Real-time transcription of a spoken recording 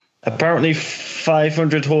Apparently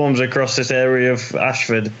 500 homes across this area of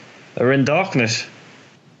Ashford are in darkness.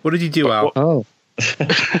 What did you do, Al? Oh.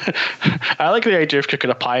 I like the idea of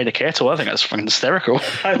cooking a pie in a kettle. I think that's fucking hysterical.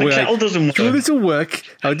 The kettle doesn't work. Sure, this'll work.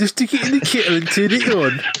 I'll just stick it in the kettle and turn it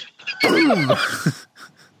on. Boom!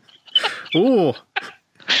 Oh,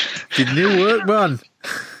 didn't it work, man?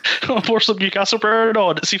 I'll pour some Newcastle brown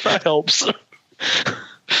on it, see if that helps.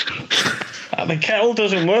 The kettle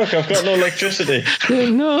doesn't work. I've got no electricity.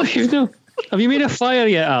 No, have you made a fire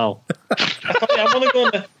yet, Al? I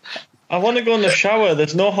want to go in the shower.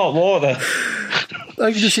 There's no hot water.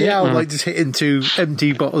 I can just see Al like just hitting 2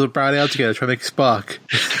 empty bottles of brown ale together, trying to make a spark.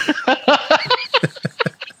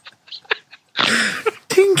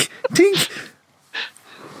 Tink, tink.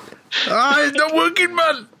 It's not working,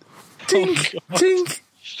 man. Tink, tink.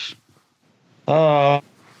 Oh,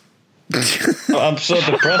 I'm so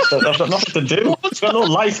depressed. I've got nothing to do. I've got no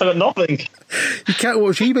life. I've got nothing. You can't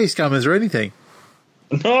watch eBay scammers or anything.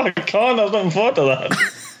 No, I can't. I was looking forward to that.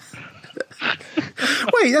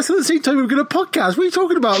 Wait, that's at the same time we're going to podcast. What are you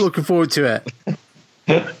talking about looking forward to it?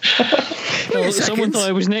 Well, someone thought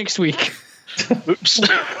it was next week. Oops.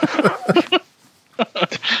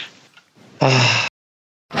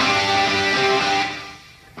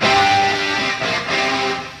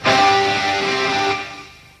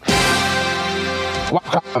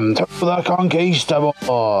 Welcome to the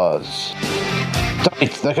Conquistadors.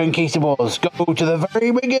 Tonight, the Conquistadors go to the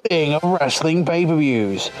very beginning of wrestling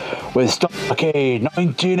pay-per-views with Starrcade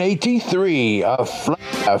 1983, a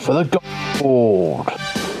Flair for the gold.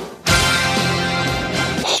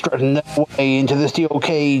 Strutting their way into the steel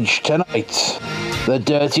cage tonight, the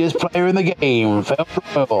dirtiest player in the game, Phil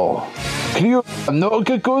Royal, Clear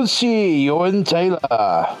Nokakoshi, Owen Taylor,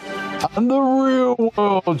 and the real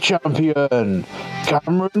world champion,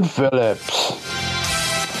 Cameron Phillips.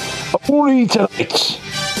 Only tonight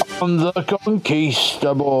on the Conquistadors.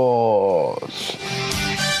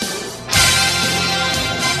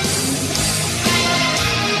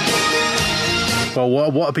 Well,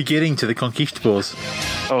 what a beginning to the Conquistadors.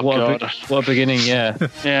 Oh, God. What a beginning, yeah.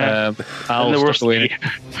 Yeah. Al's stuck away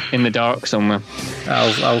in the dark somewhere.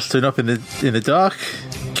 Al's turned up in the dark,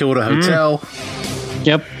 killed a hotel.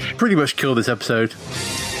 Yep. Pretty much killed this episode.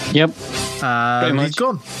 Yep. And he's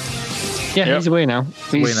gone. Yeah, Yep. he's away now.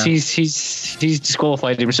 He's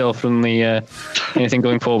disqualified himself from the anything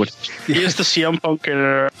going forward. He is the CM Punk in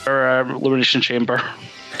our Elimination Chamber.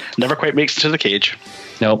 Never quite makes it to the cage.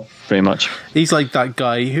 Nope, pretty much. He's like that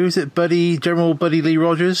guy. Who is it? General Buddy Lee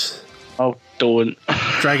Rogers? Oh, don't.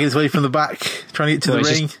 Dragging his way from the back, trying to get to the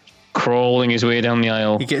ring. Crawling his way down the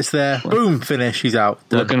aisle. He gets there. Boom, finish. He's out.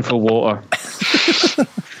 Done. Looking for water.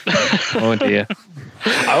 Oh, dear.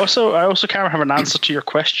 I also kind of have an answer to your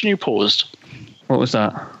question you posed. What was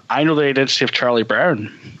that? I know the identity of Charlie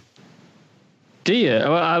Brown. Do you?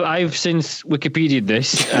 Well, I've since Wikipedia'd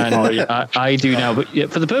this, and I do now. But yeah,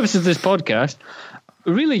 for the purposes of this podcast,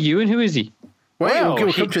 really, Ewan, who is he? Well,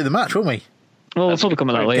 we'll come to the match, won't we? Well, we'll probably come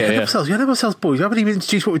on that later. Yeah. You know ourselves, boys. We haven't even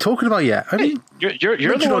introduced what we're talking about yet. I mean,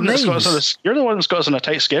 you're the one that's got us on you're the one that's got us on a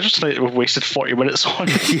tight schedule tonight. We've wasted 40 minutes on.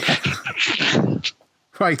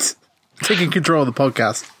 Right, taking control of the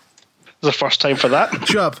podcast. It's the first time for that.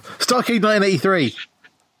 Shut up. Starrcade 1983.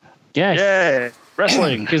 Yes. Yeah,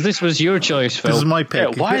 wrestling. Because this was your choice, Phil. This is my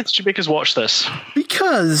pick. Yeah, why did you make us watch this?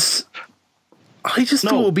 Because I just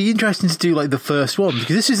thought it would be interesting to do like the first one,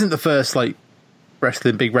 because this isn't the first like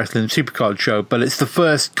big wrestling supercard show, but it's the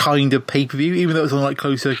first kind of pay-per-view, even though it's on like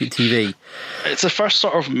closed circuit TV. It's the first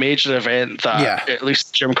sort of major event that at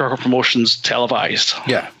least Jim Crockett Promotions televised.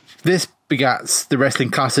 Yeah. This begats the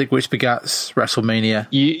Wrestling Classic, which begats WrestleMania.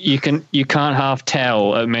 You can't half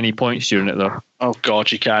tell at many points during it though. Oh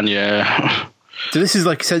God, you can, yeah. So this is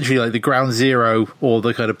like essentially like the ground zero or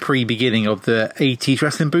the kind of pre-beginning of the 80s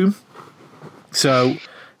wrestling boom. So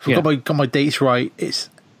if I've got my dates right, this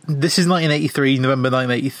is 1983, November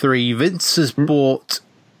 1983. Vince has bought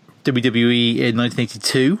WWE in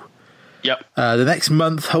 1982. Yep. The next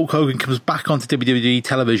month, Hulk Hogan comes back onto WWE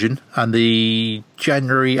television, and the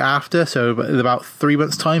January after, so in about 3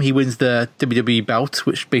 months' time, he wins the WWE belt,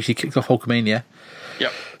 which basically kicks off Hulkamania.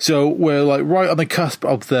 Yep. So we're like right on the cusp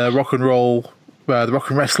of the rock and roll, the rock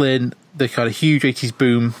and wrestling, the kind of huge 80s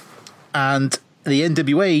boom, and the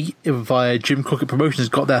NWA via Jim Crockett Promotions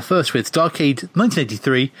got there first with Starrcade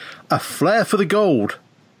 1983, a Flair for the gold.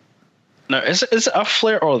 Now, is it a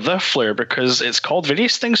Flair or the Flair? Because it's called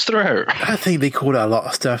various things throughout. I think they called it a lot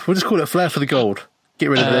of stuff. We'll just call it Flair for the gold. Get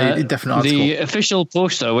rid of the indefinite article. The official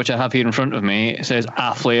poster, which I have here in front of me, says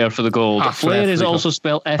a Flair for the gold. Flair is also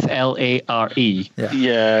spelled Flare.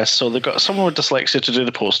 Yeah, so they've got someone with dyslexia to do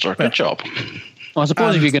the poster. Good job. Well, I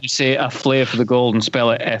suppose if you're going to say a flair for the gold and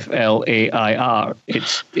spell it Flair,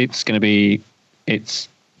 it's going to be it's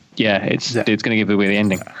going to give away the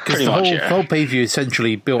ending. Pretty the much, whole pay-per-view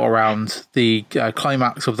essentially built around the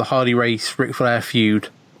climax of the Hardy Race Ric Flair feud.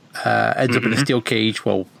 Ends up in a steel cage.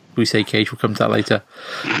 Well, we say cage. We'll come to that later.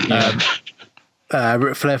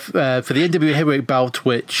 Ric Flair for the NWA Heavyweight belt,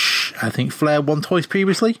 which I think Flair won twice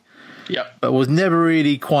previously. Yeah, but was never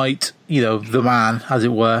really quite, the man, as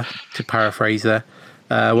it were, to paraphrase there.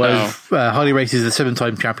 Whereas Hardy Race is the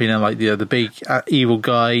 7-time champion and the big evil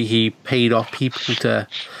guy. He paid off people to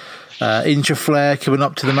injure Flair coming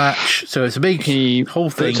up to the match. So it's a big whole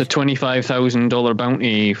thing. It's a $25,000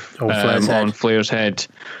 bounty on Flair's head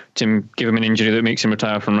to give him an injury that makes him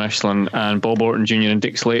retire from wrestling. And Bob Orton Jr. and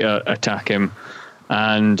Dick Slater attack him.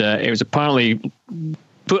 And it was apparently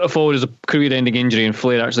put forward as a career-ending injury, and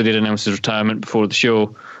Flair actually did announce his retirement before the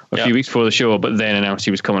show, a few weeks before the show, but then announced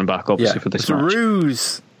he was coming back, obviously, for this match. It's a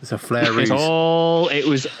ruse. It's a Flair ruse. It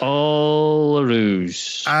was all a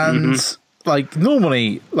ruse. And,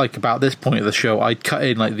 normally, about this point of the show, I'd cut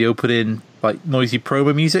in, the opening, noisy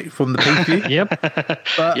promo music from the pay-per-view. Yep.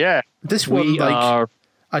 But this one,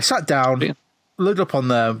 I sat down, loaded up on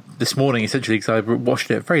this morning, essentially, because I watched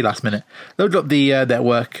it very last minute. Loaded up the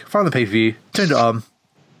network, found the pay-per-view, turned it on,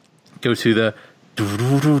 go to the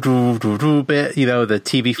bit, the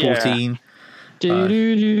TV14.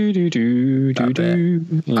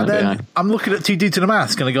 And then I'm looking at two dudes in a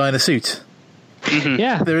mask and a guy in a suit.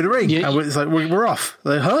 Yeah, they're in the ring, and it's we're off.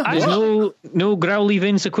 Huh? There's no growly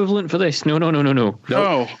Vince equivalent for this. No. Nothing.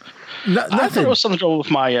 I thought it was something wrong with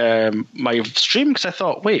my stream, because I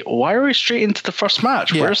thought, wait, why are we straight into the first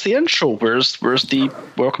match? Yeah. Where's the intro? Where's the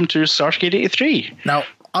welcome to Starrcade 83? Now,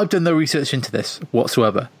 I've done no research into this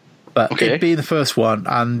whatsoever, but it being the first one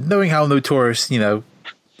and knowing how notorious, it's not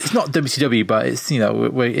WCW, but it's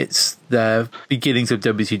it's the beginnings of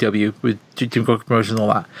WCW with Jim Crockett Promotions and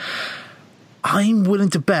all that. I'm willing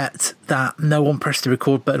to bet that no one pressed the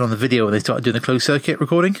record button on the video when they started doing the closed circuit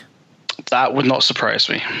recording. That would not surprise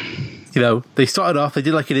me. They started off, they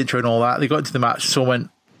did an intro and all that. They got into the match,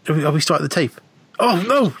 someone went, "Are we starting the tape?" Oh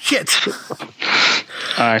no, shit!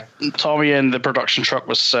 Tommy in the production truck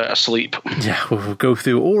was asleep. Yeah, we'll go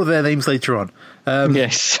through all of their names later on.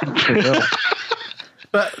 Yes.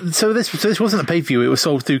 But so this wasn't a pay-per-view. It was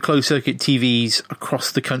sold through closed circuit TVs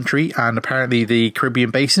across the country and apparently the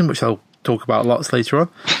Caribbean basin, which I'll talk about lots later on.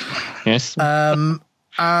 Yes.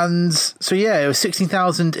 And so it was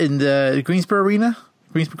 16,000 in the Greensboro Arena,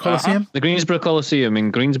 Greensboro Coliseum. The Greensboro Coliseum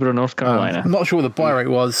in Greensboro, North Carolina. I'm not sure what the buy rate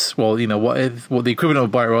was. Well, what the equivalent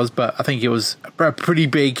of buy rate was, but I think it was a pretty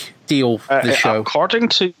big deal. This show, according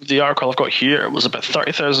to the article I've got here, it was about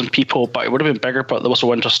 30,000 people, but it would have been bigger. But there was a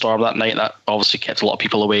winter storm that night that obviously kept a lot of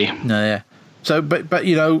people away. No, yeah. So, but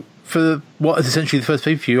for what is essentially the first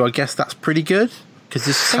pay-per-view, I guess that's pretty good, because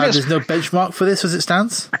there's no benchmark for this as it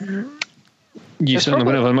stands. You certainly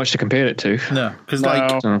wouldn't have much to compare it to. No, because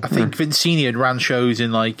I think Vince Senior had ran shows in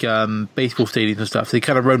baseball stadiums and stuff. They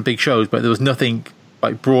kind of run big shows, but there was nothing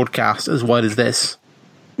broadcast as wide as this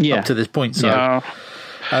up to this point. So,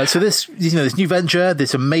 so this this new venture,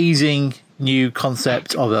 this amazing new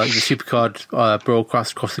concept of the Supercard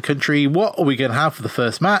broadcast across the country. What are we going to have for the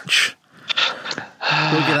first match?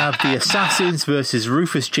 We're going to have the Assassins versus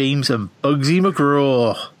Rufus James and Bugsy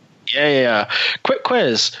McGraw. Yeah. Quick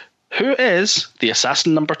quiz. Who is the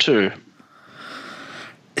assassin number 2?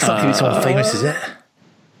 It's not going to be someone famous, is it?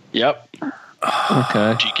 Yep.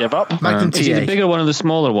 Okay. Do you give up? Is he the bigger one or the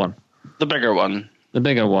smaller one? The bigger one. The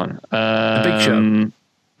bigger one. The Big Show?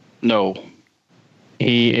 No.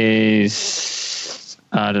 He is,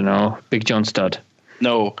 I don't know, Big John Studd.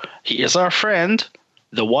 No. He is our friend,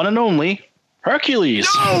 the one and only Hercules.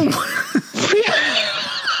 No!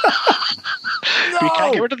 We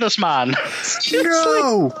can't get rid of this man.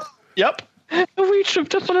 No! Yep. We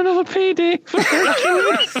tripped up on another payday.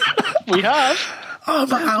 We have. Oh,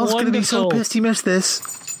 but Al's going to be so pissed he missed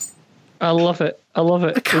this. I love it.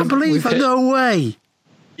 I can't believe that. No way.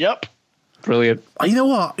 Yep. Brilliant. Oh, you know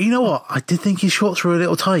what? I did think his shorts were a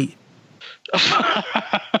little tight.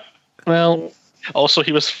 Well, also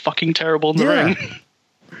he was fucking terrible in the ring.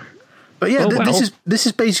 But yeah, this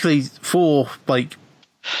is basically for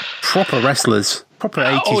proper wrestlers, proper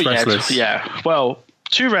 80s wrestlers. Yeah. Well,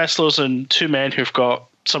 2 wrestlers and 2 men who've got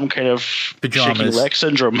some kind of pajamas, shaky leg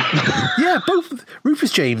syndrome. Yeah, both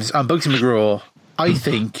Rufus James and Bugsy McGraw. I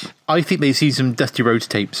think they've seen some Dusty Rhodes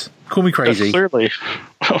tapes. Call me crazy. Clearly.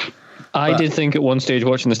 I did think at one stage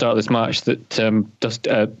watching the start of this match that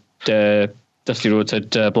Dusty Rhodes had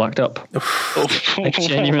blacked up. I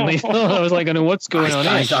genuinely thought, I was like, I know what's going on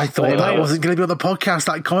here. I thought that wasn't going to be on the podcast,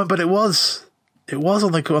 that comment, but it was. It was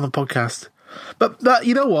on the podcast. But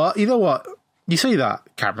you know what? You say that,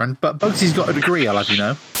 Cameron, but Bugsy's got a degree, I'll have you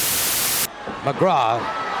know. McGrath,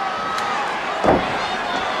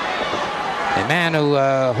 a man who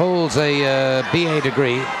holds a BA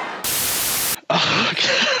degree.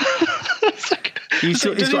 He's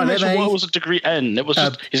got an MA. What was a degree in? It was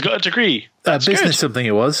just, he's got a degree. That's business good. Something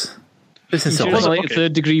it was. Business something. It was like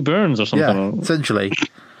third degree burns or something. Yeah, essentially.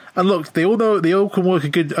 And look, they all can work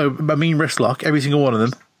a mean wrist lock, every single one of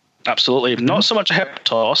them. Absolutely. Not so much a hip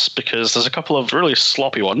toss, because there's a couple of really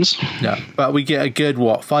sloppy ones. Yeah, but we get a good,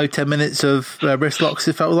 5-10 minutes of wrist locks,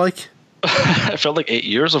 it felt like? It felt like 8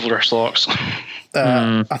 years of wrist locks.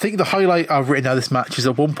 I think the highlight I've written out of this match is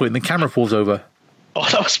at one point the camera falls over. Oh,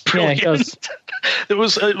 that was brilliant. Yeah, it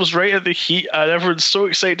was right at the heat, and everyone's so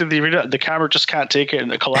excited in the arena, the camera just can't take it,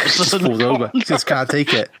 and it collapses. It falls over. Just can't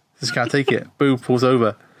take it. Boom, falls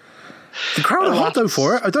over. The crowd are hot though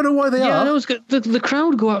for it. I don't know why they are. The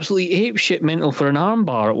crowd go absolutely apeshit mental for an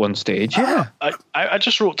armbar at one stage. Yeah. I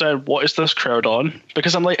just wrote down, what is this crowd on?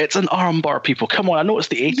 Because I'm like, it's an armbar, people. Come on, I know it's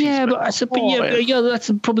the 80s. Yeah, but that's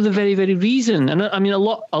probably the very, very reason. And I mean, a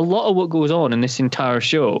lot of what goes on in this entire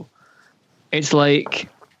show, it's like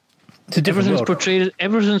everything's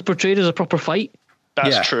portrayed as a proper fight.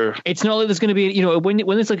 That's true. It's not like there's going to be, when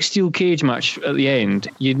there's like a steel cage match at the end,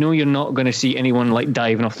 you're not going to see anyone like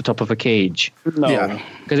diving off the top of a cage. No.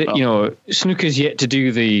 Because, Snooker's yet to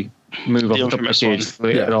do the move off the top of the cage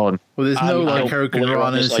later on. Well, there's no Hurricane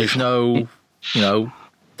Runners, there's no,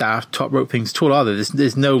 daft top rope things at all, are there?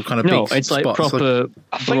 There's no kind of big spots. No, it's like proper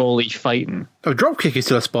brawly fighting. A drop kick is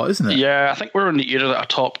still a spot, isn't it? Yeah, I think we're in the era that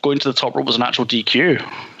going to the top rope was an actual DQ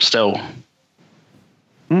still.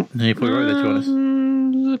 No, you're probably right there, to be honest.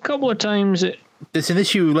 A couple of times it's an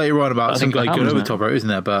issue later on about some guy going over the top rope, isn't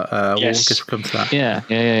there? But we'll come to that.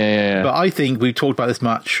 Yeah. But I think we talked about this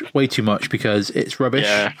match way too much because it's rubbish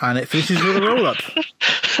and it finishes with a roll up.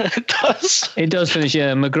 It does finish.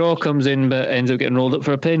 Yeah, McGraw comes in but ends up getting rolled up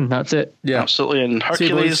for a pin. That's it. Yeah, absolutely. And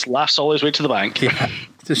Hercules laughs all his way to the bank. Yeah,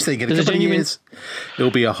 just thinking in a couple of years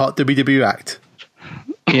it'll be a hot WWE act.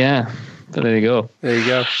 Yeah. But there you go.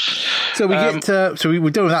 So we get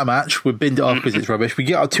we're done with that match. We've binned it off because it's rubbish. We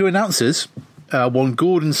get our two announcers, one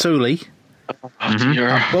Gordon Soley and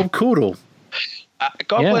Bob Caudle.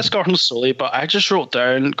 God bless Gordon Soley, but I just wrote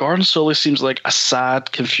down Gordon Soley seems like a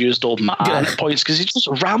sad, confused old man at points because he just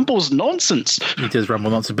rambles nonsense. He does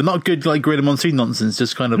ramble nonsense, but not good like Greta Monsoon nonsense,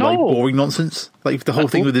 just kind of like boring nonsense. Like the whole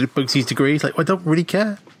thing with the Bugsy's degree. It's like, I don't really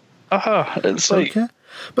care. It's like... Okay.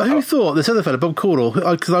 But who thought this other fella, Bob Caudle,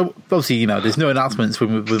 because obviously, there's no announcements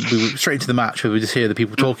when we were straight into the match where we just hear the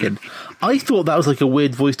people talking. I thought that was like a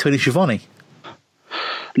weird voice Tony Schiavone.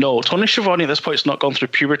 No, Tony Schiavone at this point has not gone through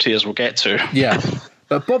puberty, as we'll get to. Yeah.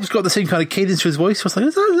 But Bob's got the same kind of cadence to his voice. So I was like,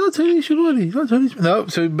 is that Tony Schiavone? No,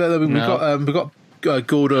 so we've got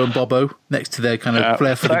Gordo and Bobo next to their kind of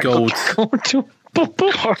Flair for the Gold. Gordo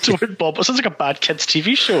and Bobo. Sounds like a bad kids'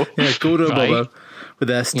 TV show. Yeah, Gordo and Bobo. With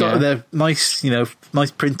their nice, nice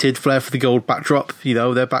printed Flair for the Gold backdrop.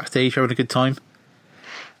 They're backstage having a good time.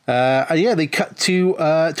 And they cut to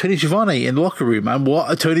Tony Schiavone in the locker room, and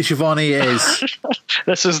what a Tony Schiavone is!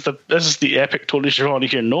 This is the epic Tony Schiavone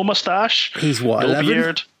here. No mustache. He's what, 11?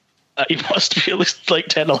 Beard. He must be at least like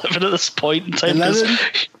 10, 11 at this point in time. 11?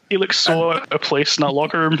 He looks so out of place in that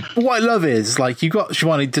locker room. What I love is, like, you've got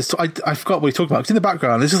Schiavone just... I forgot what he talked about. It's in the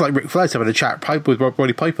background. This is like Ric Flair's having a chat with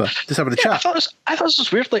Roddy Piper. Just having a chat. I thought this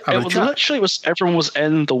was weird. Like, everyone was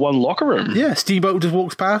in the one locker room. Yeah, Steamboat just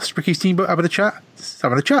walks past. Ricky Steamboat having a chat.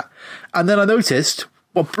 And then I noticed,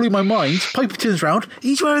 what blew my mind, Piper turns around.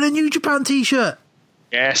 He's wearing a New Japan t-shirt.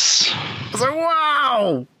 Yes. I was like,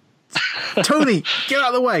 wow! Tony, get out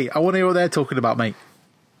of the way. I want to hear what they're talking about, mate.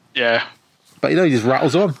 Yeah. But he just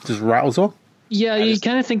rattles on. Yeah, you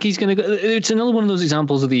kind of think he's going to go. It's another one of those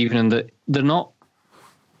examples of the evening that they're not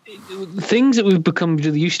things that we've become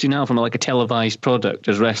really used to now from like a televised product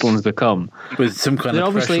as wrestling's become. With some kind of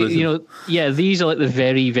obviously, these are like the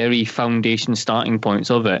very, very foundation starting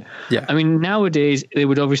points of it. Yeah. I mean, nowadays they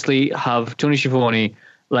would obviously have Tony Schiavone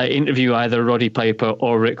like interview either Roddy Piper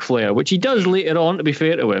or Ric Flair, which he does later on, to be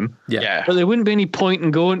fair to him. Yeah. But there wouldn't be any point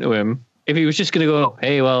in going to him if he was just going to go,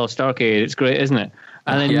 hey, well, Starrcade, it's great, isn't it?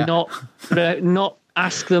 And then not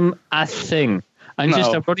ask them a thing. And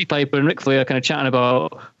just have Roddy Piper and Ric Flair kind of chatting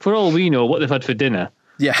about, for all we know, what they've had for dinner.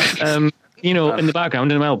 Yeah. In the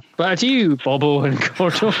background, and back to you, Bobo and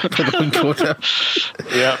Gordo.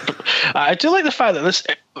 Yeah. I do like the fact that this,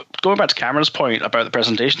 going back to Cameron's point about the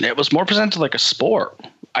presentation, it was more presented like a sport.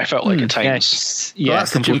 I felt like at times. Yes. Well,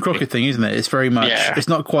 that's the Jim Crockett thing, isn't it? It's very much. Yeah. It's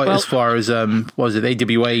not quite as far as what was it,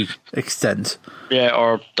 AWA extent. Yeah,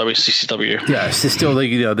 or WCCW. Yeah, it's still like,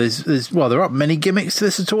 there's there aren't many gimmicks to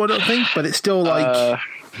this at all, I don't think, but it's still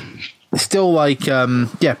like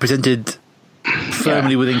presented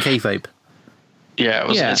firmly within kayfabe. Yeah,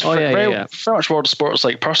 it's very much World of Sports,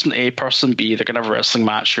 like person A, person B, they're going to have a wrestling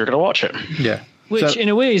match, you're going to watch it. Yeah. Which, in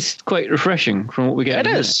a way, is quite refreshing from what we get.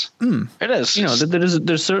 It is. It is.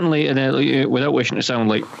 There's certainly, without wishing to sound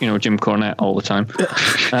like Jim Cornette all the time.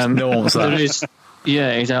 No one wants that. Yeah,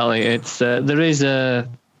 exactly. It's there is a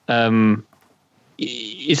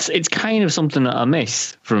it's kind of something that I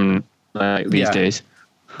miss from these days.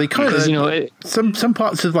 They kind of some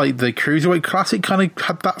parts of like the Cruiserweight Classic kind of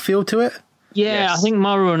had that feel to it. Yeah, yes. I think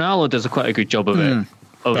Mauro Ranallo does quite a good job of it.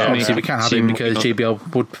 Obviously, we can't have him because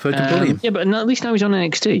JBL would prefer to bully him. Yeah, but at least now he's on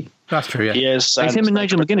NXT. That's true, yeah. Yes, it's him and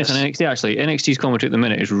Nigel McGuinness on NXT, actually. NXT's commentary at the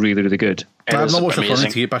minute is really, really good. I've not watched it for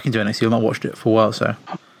to get back into NXT. I've not watched it for a while, so.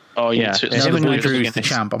 Oh, yeah. Now that Drew's the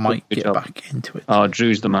champ, I might get back into it. Oh,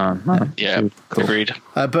 Drew's the man. Yeah, cool. Agreed.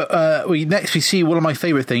 But next we see one of my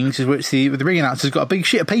favourite things, is which the ring announcer's got a big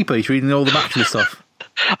sheet of paper. He's reading all the matches and stuff.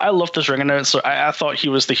 I loved this ring announcer. I thought he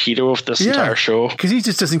was the hero of this entire show. Because he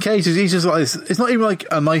just doesn't care. He's just like this. It's not even like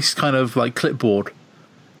a nice kind of like clipboard.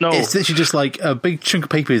 No. It's literally just like a big chunk of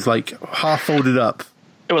paper is like half folded up.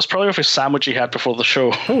 It was probably with a sandwich he had before the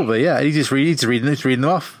show. Probably, yeah. He's reading them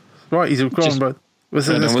off. Right, he's going, bro. What's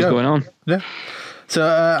going on? Yeah. So,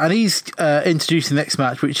 and he's introducing the next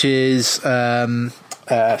match, which is Scott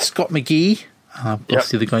McGee. What's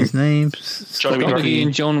the other guy's name? Scott McGee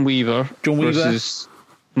and John Weaver. Versus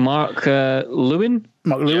Mark Lewin.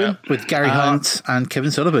 Mark Lewin with Gary Hunt and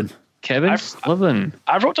Kevin Sullivan. Sullivan.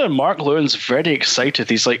 I wrote down Mark Lewin's very excited.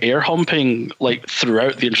 He's like air humping like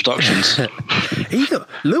throughout the introductions.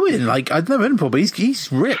 Lewin, like I've never heard him before, but he's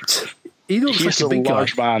ripped. He looks like a big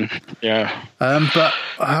large guy. Man. Yeah. But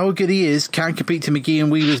how good he is can't compete to McGee and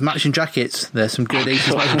Weaver's matching jackets. There's some good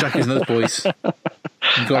 80s matching jackets in those boys.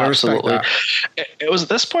 You've got to respect that. It was at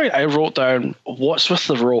this point I wrote down, what's with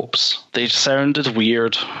the ropes? They sounded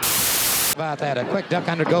weird. About that, a quick duck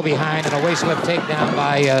under, go behind, and a waist lift takedown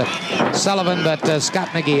by Sullivan, but Scott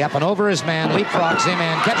McGee up and over his man, leapfrogs him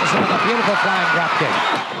and catches him with a beautiful flying drop kick.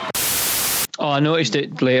 Oh, I noticed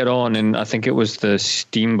it later on, and I think it was the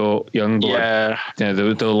Steamboat Youngblood.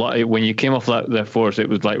 Yeah, when you came off that force, it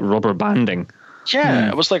was like rubber banding. Yeah,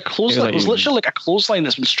 it was like clothesline. It was literally like a clothesline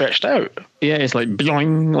that's been stretched out. Yeah, it's like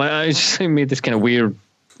boing. Like it just made this kind of weird,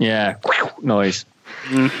 noise.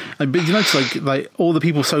 But you notice, like all the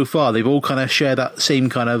people so far, they've all kind of share that same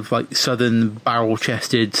kind of like southern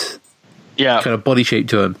barrel-chested, kind of body shape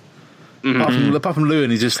to him. Apart from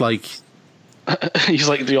Lewin, he's just like he's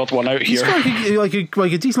like the odd one out here. He's got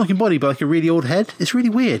like a decent-looking body, but like a really old head. It's really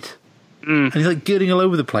weird, and he's like girding all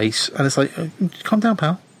over the place, and it's like, calm down,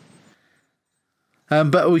 pal.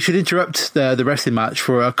 But we should interrupt the wrestling match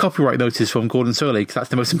for a copyright notice from Gordon Solie, because that's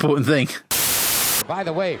the most important thing. By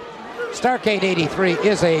the way, Starrcade 83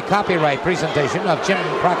 is a copyright presentation of Jim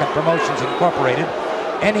Crockett Promotions Incorporated.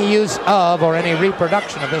 Any use of or any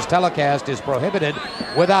reproduction of this telecast is prohibited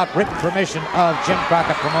without written permission of Jim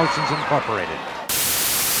Crockett Promotions Incorporated.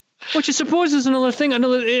 Which I suppose is another thing,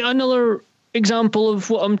 another example of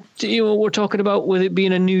what we're talking about with it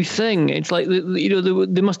being a new thing. It's like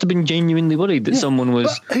they must have been genuinely worried that someone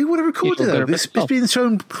was. But who would have recorded it? It's being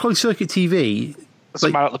shown closed circuit TV.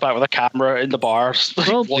 Some man at the back with a camera in the bars.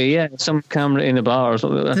 Probably, some camera in the bar or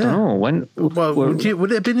something. I don't know. When? Well, would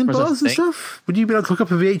it have been in bars and stuff? Would you be able to hook up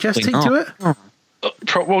a VHS tape to it?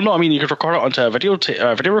 Well, no. I mean, you could record it onto a video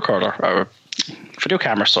recorder, or video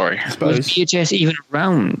camera. Sorry. Was VHS even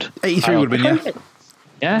around? 83 would have been, yeah.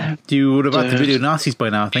 Yeah. You would have had the video nasties by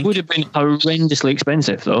now, I think. It would have been horrendously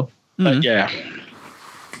expensive, though. Yeah.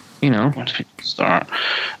 You know. When did it start?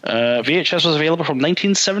 VHS was available from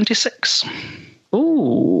 1976.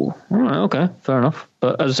 Oh, all right, okay, fair enough.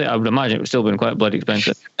 But as I say, I would imagine it would still been quite bloody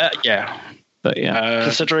expensive. Yeah. But yeah.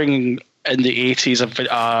 Considering in the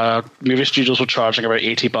 80s, movie studios were charging about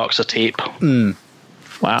 $80 a tape.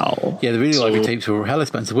 Wow. Yeah, the video library tapes were hell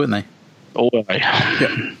expensive, weren't they? Oh,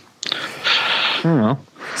 yeah. I don't know.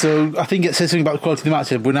 So I think it says something about the quality of the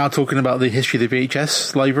match. We're now talking about the history of the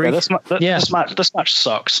VHS library. This match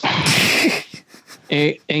sucks.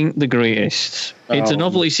 It ain't the greatest. It's a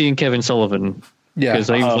novelty seeing Kevin Sullivan. Yeah.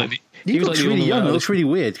 Because he looks really young. It looks really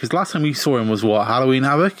weird. Because last time we saw him was what, Halloween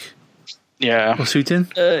Havoc? Yeah. Or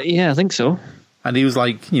suiting? Yeah, I think so. And he was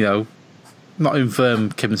like, not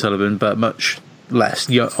infirm Kevin Sullivan, but much less,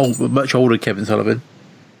 much older Kevin Sullivan.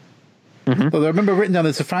 Well, I remember written down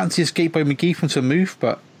there's a fancy escape by McGee from some move,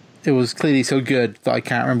 but It was clearly so good that I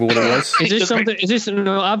can't remember what it was. Is this something? Is this?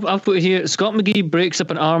 No, I've put here. Scott McGee breaks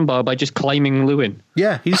up an armbar by just climbing Lewin.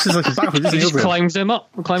 Yeah, he's just like a backwards. He just climbs up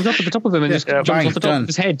at the top of him and just jumps off the top of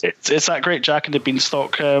his head. It's that great Jack and the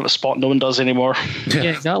Beanstalk spot no one does anymore. Yeah,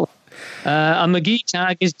 exactly. A McGee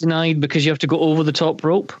tag is denied because you have to go over the top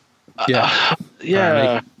rope. Yeah,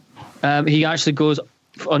 He actually goes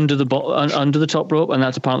under the top rope, and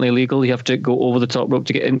that's apparently illegal. You have to go over the top rope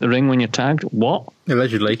to get into the ring when you're tagged. What?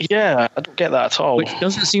 Allegedly. Yeah, I don't get that at all. Which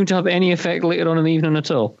doesn't seem to have any effect later on in the evening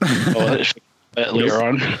at all. Later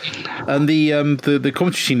on. And the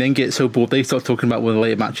commentary team then gets so bored they start talking about one of the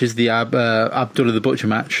later matches, the Abdullah the Butcher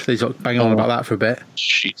match. They start banging on about that for a bit.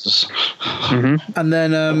 Jesus. Mm-hmm. And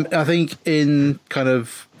then I think in kind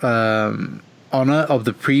of honour of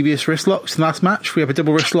the previous wrist locks in the last match, we have a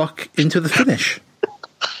double wrist lock into the finish.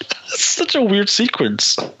 It's such a weird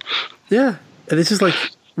sequence. Yeah, and this is like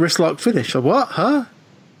wrist lock finish. Like, what? Huh?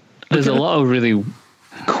 There's a lot of really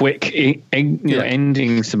quick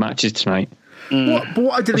endings to matches tonight.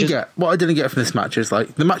 What I didn't get from this match is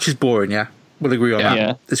like the match is boring. Yeah, we'll agree on that.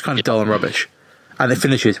 Yeah. It's kind of dull and rubbish, and it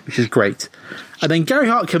finishes, which is great. And then Gary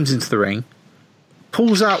Hart comes into the ring,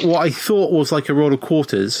 pulls out what I thought was like a roll of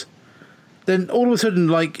quarters. Then all of a sudden,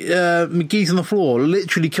 like McGee's on the floor,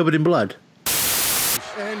 literally covered in blood.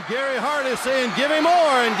 And Gary Hart is saying, give him more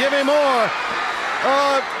and give him more.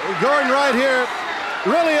 Gordon right here,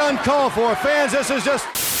 really uncalled for. Fans, this is just...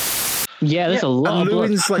 Yeah, there's a lot and of blood.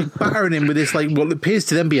 Lewin's like battering him with this, like, what appears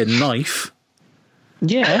to then be a knife.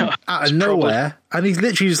 Yeah. Out of nowhere. And he's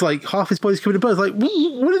literally just like, half his body's covered in blood. Like,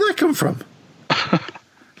 where did that come from?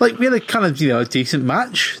 Like, we had a kind of, a decent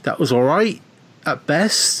match. That was all right. At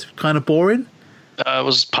best, kind of boring. It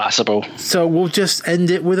was passable. So we'll just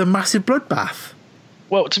end it with a massive bloodbath.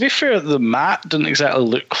 Well, to be fair, the mat didn't exactly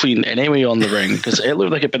look clean anyway on the ring, because it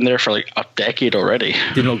looked like it'd been there for like a decade already.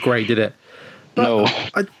 Didn't look great, did it? But no.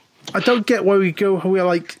 I don't get why we're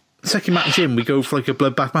like, second match in, we go for like a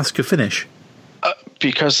Bloodbath Massacre finish.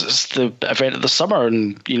 Because it's the event of the summer,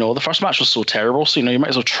 and the first match was so terrible, so you might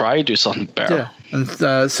as well try to do something better. Yeah.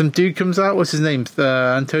 And some dude comes out, what's his name?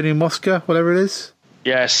 Antonio Mosca, whatever it is.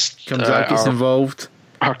 Yes. Comes out, gets involved.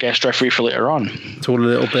 Our guest referee for later on. It's all a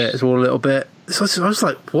little bit. So I was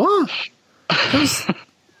like, what? To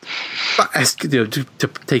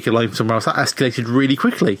take a line somewhere else, that escalated really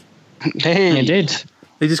quickly. Hey. It did.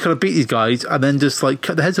 They just kind of beat these guys and then just like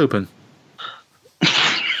cut their heads open.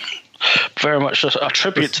 Very much a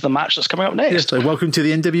tribute to the match that's coming up next. Yes, so welcome to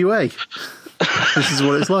the NWA. This is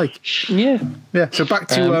what it's like. Yeah. So back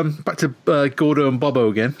to Gordo and Bobo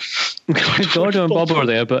again. Gordo and Bobo are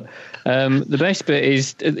there, but the best bit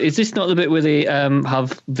is this not the bit where they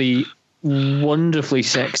have the wonderfully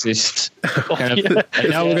sexist kind of, and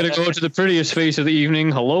now we're going to go to the prettiest face of the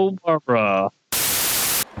evening. Hello, Barbara.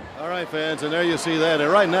 All right, fans, and there you see that.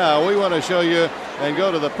 And right now, we want to show you and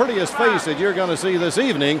go to the prettiest face that you're going to see this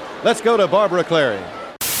evening. Let's go to Barbara Clary.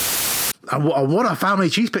 And what a family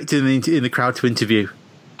she's picked in the crowd to interview.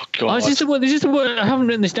 Oh, this is the one, I haven't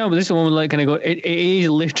written this down, but this is the one like kind of go. It is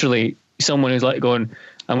literally someone who's like going,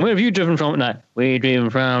 and where have you driven from tonight? We're driven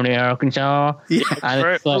from the Arkansas. Yeah, and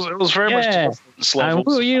it was very much and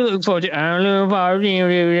who are you looking forward to? I'm looking forward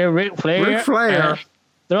to Ric Flair. Ric Flair.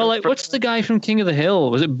 They're all like, what's the guy from King of the Hill?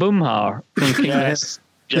 Was it Boomhar from King of the Hill?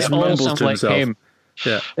 Just all mumbles sound to like himself. him.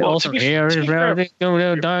 Yeah. They all sound here. Ric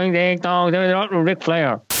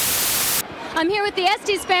Flair. I'm here with the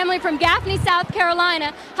Estes family from Gaffney, South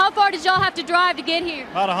Carolina. How far did y'all have to drive to get here?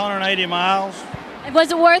 About 180 miles.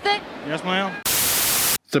 Was it worth it? Yes, ma'am.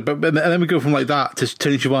 So, and then we go from like that to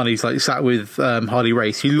Tony Schiavone's like sat with Harley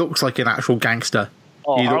Race. He looks like an actual gangster.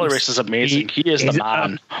 Oh, Harley Race is amazing. He is the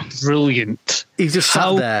man. Brilliant. He's just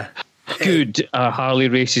sat there. Good Harley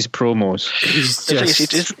Race's promos.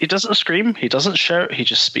 He doesn't scream, he doesn't shout, he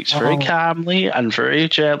just speaks very calmly and very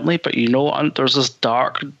gently, but there's this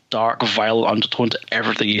dark, violent undertone to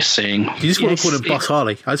everything he's saying. You just want to call him Boss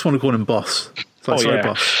Harley. I just want to call him Boss. It's like, sorry,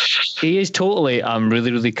 Boss. He is totally, I'm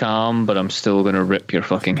really, really calm, but I'm still going to rip your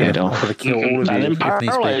fucking head off. I'm kill all of you. And then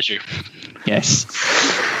paralyze you. Yes.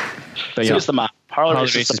 But So he's the man. Harley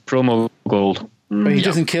Race's promo gold. But he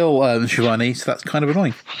doesn't kill Schiavone, so that's kind of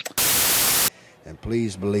annoying. And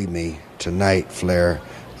please believe me, tonight, Flair,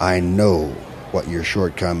 I know what your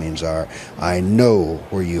shortcomings are. I know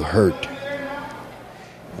where you hurt.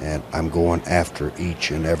 And I'm going after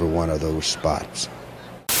each and every one of those spots.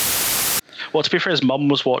 Well, to be fair, his mum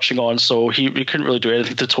was watching on, so he couldn't really do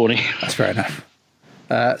anything to Tony. That's fair enough.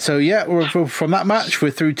 We're from that match,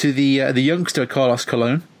 we're through to the youngster Carlos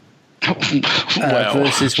Colon.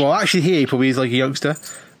 Versus, well, actually here he probably is like a youngster.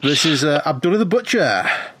 Versus Abdullah the Butcher.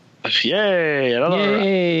 Yay!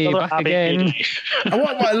 Another back Abby again. beauty. And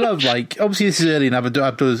what I love, like, obviously this is early in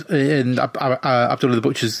Abdullah the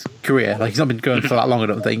Butcher's career. Like, he's not been going for that long, I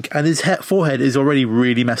don't think. And his forehead is already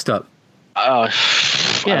really messed up. Yeah. I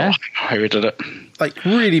don't know how he did it. Like,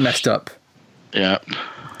 really messed up. Yeah.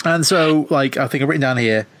 And so, like, I think I've written down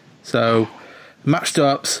here. So, match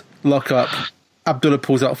starts, lock up, Abdullah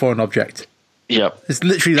pulls out a foreign object. Yep. It's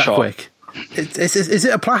literally that quick. Is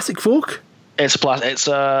it a plastic fork? It's plastic.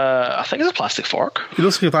 I think it's a plastic fork. It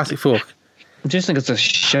looks like a plastic fork. I just think it's a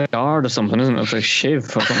shard or something, isn't it? It's a shiv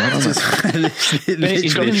or something like that.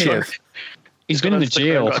 He's been in the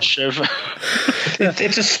jail. It's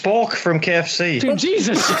a spork from KFC. Dude,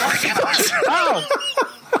 Jesus! Ow!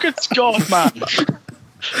 Good God, man!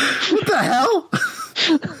 What the hell?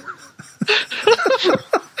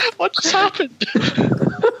 What just happened?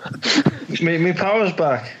 My power's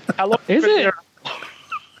back. Is it?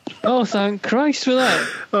 Oh, thank Christ for that.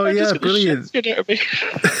 Oh, yeah, brilliant. Get out of me.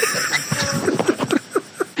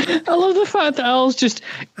 I love the fact that Al's just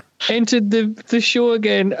entered the show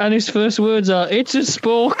again and his first words are, "It's a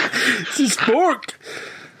spork." It's a spork.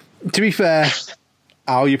 To be fair,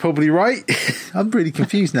 Al, you're probably right. I'm really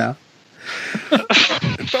confused now. But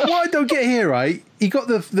what I don't get here, right? He got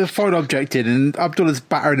the foreign object in, and Abdullah's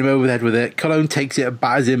battering him over the head with it. Cologne takes it and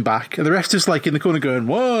batters him back, and the ref's just like in the corner going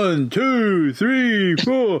 1, 2, 3,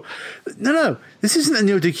 4. No, this isn't a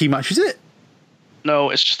no-DQ match, is it?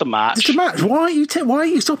 No, it's just a match. It's a match. Why are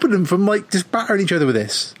you stopping them from like just battering each other with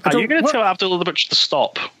this? Are you going to tell Abdullah the Butcher to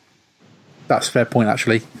stop? That's a fair point,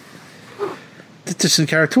 actually. That doesn't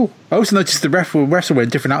care at all. I also noticed the refs are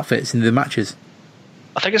wearing different outfits in the matches.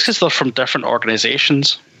 I think it's because they're from different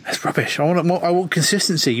organisations. That's rubbish. I want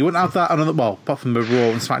consistency. You wouldn't have that on apart from the Raw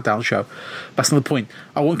and SmackDown show. That's not the point.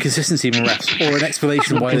 I want consistency in refs or an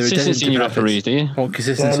explanation why they're consistency in your referees, do you? I want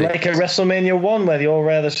consistency. Like a WrestleMania 1 where they all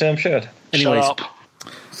wear the same shirt. Anyways, Shut up.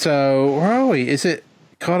 So where are we? Is it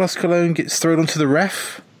Carlos Colon gets thrown onto the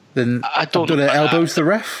ref? Then Abdullah elbows the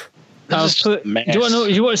ref? Do you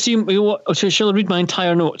want to see? Shall I read my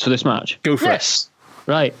entire notes for this match? Go for it.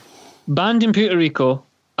 Right. Banned in Puerto Rico.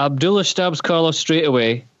 Abdullah stabs Carlos straight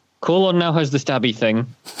away. Colon now has the stabby thing.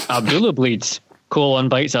 Abdullah bleeds. Colon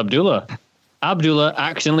bites Abdullah. Abdullah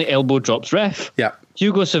accidentally elbow drops ref. Yeah.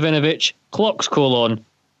 Hugo Savinovich clocks Colon.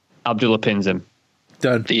 Abdullah pins him.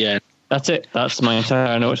 Done. The end. That's it. That's my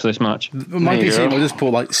entire notes for this match. My PC will just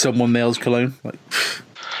put like someone nails Cologne. Like,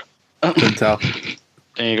 couldn't tell.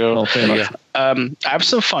 There you go. I have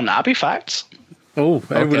some fun Abby facts. Oh,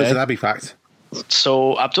 everyone has an Abby fact.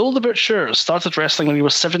 So Abdullah the Butcher started wrestling when he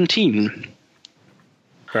was 17.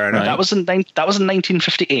 Fair enough. That was in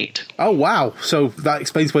 1958. Oh wow! So that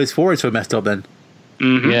explains why his forehead's so messed up then.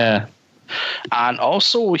 Mm-hmm. Yeah. And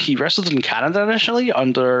also, he wrestled in Canada initially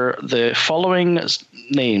under the following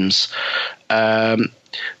names: the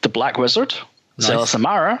Black Wizard, Zella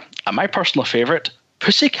Samara, and my personal favorite,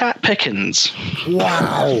 Pussycat Pickens.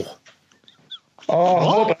 Wow.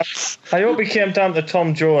 Oh, I hope he came down to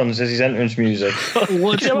Tom Jones as his entrance music.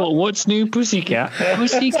 What's new, Pussycat?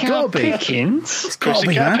 Pussycat Pickens?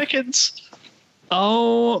 Pussycat Pickens.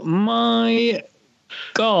 Oh my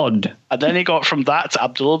God. And then he got from that to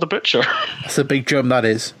Abdullah the Butcher. That's a big jump, that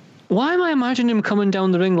is. Why am I imagining him coming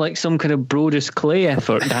down the ring like some kind of Brodus Clay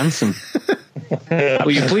effort dancing?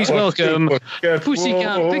 Will you please welcome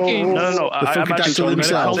Pussycat Pickens? No. The fucking actor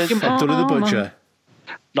himself, Abdullah the Butcher.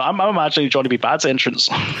 No, I'm imagining Johnny B. Bad's entrance.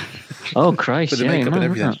 Oh, Christ. With the makeup and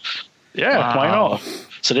everything. Yeah, wow. Why not?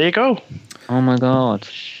 So there you go. Oh, my God.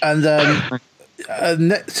 And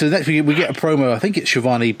so next we get a promo. I think it's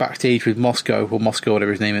Shivani backstage with Moscow,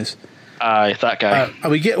 whatever his name is. That guy. And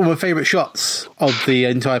we get one of my favourite shots of the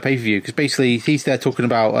entire pay-per-view, because basically he's there talking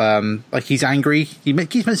about, like, he's angry. He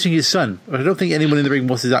keeps mentioning his son. I don't think anyone in the ring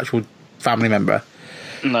was his actual family member.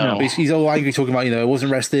 No. But he's all angry, talking about, it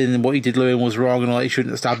wasn't wrestling and what he did Lewin was wrong and all that. He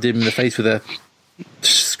shouldn't have stabbed him in the face with a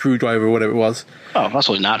screwdriver or whatever it was. Oh, that's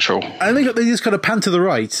only natural. And they just kind of pan to the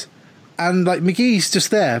right, and like McGee's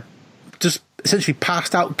just there, just essentially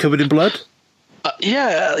passed out, covered in blood.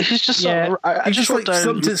 Yeah, he's just he's just like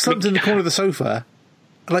slumped in the corner of the sofa.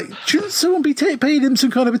 Like, shouldn't someone be paying him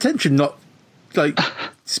some kind of attention? Not like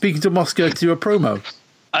speaking to Moscow to do a promo.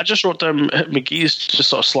 I just wrote down McGee's just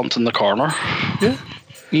sort of slumped in the corner. Yeah.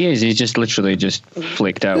 He is. He's just literally just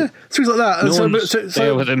flaked out. Yeah, things like that. No and one's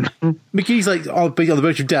there with him. McGee's like, I'll be on the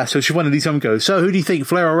verge of death, so Shivani needs someone goes, so who do you think,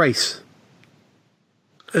 Flair or Race?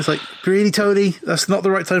 It's like, really, Tony? That's not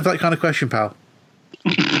the right time for that kind of question, pal.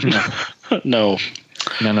 No.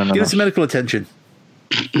 Give us some medical attention.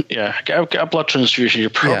 Yeah, get a blood transfusion. You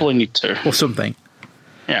probably need to. Or something.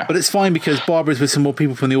 Yeah. But it's fine because Barbara's with some more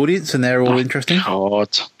people from the audience and they're all interesting.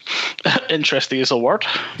 God. Interesting is a word.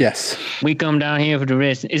 Yes. We come down here for the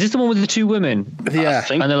race. Is this the one with the two women? Yeah.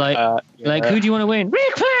 And they're like, who do you want to win?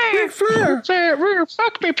 Ric Flair! Ric Flair!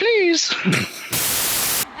 Fuck me, please.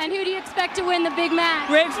 And who do you expect to win the big match?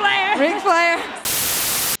 Ric Flair! Ric Flair!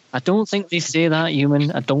 I don't think they say that,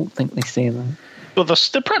 human. I don't think they say that. Well,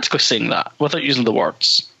 they're practically saying that without using the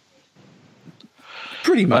words.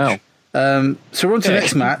 Pretty much. Wow. So we're on to the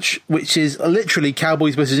next match, which is literally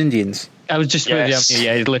Cowboys versus Indians. I was just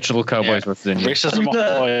it's literal Cowboys versus Indians.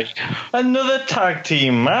 Another tag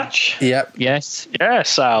team match. Yep. Yes.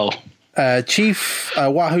 Yes, Al. Chief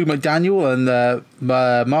Wahoo McDaniel and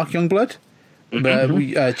Mark Youngblood.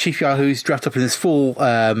 Chief Yahoo's dressed up in his full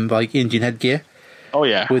Indian headgear. Oh,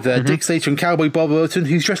 yeah. With Dick Slater and Cowboy Bob Orton,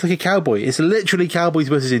 who's dressed like a cowboy. It's literally Cowboys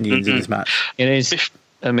versus Indians in this match. It is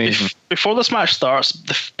amazing. Before this match starts,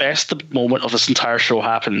 the best moment of this entire show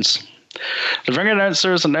happens. The ring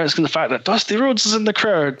announcer is announcing the fact that Dusty Rhodes is in the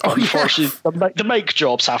crowd. But unfortunately, the mic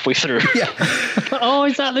drops halfway through. Yeah. Oh,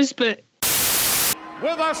 is that this bit?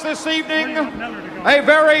 With us this evening, a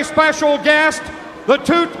very special guest, the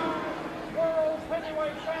Toot.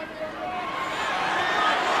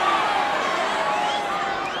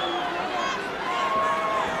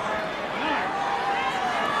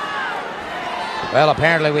 Well,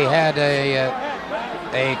 apparently we had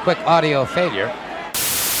a quick audio failure.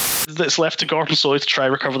 It's left to Gordon Solie to try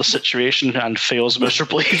and recover the situation and fails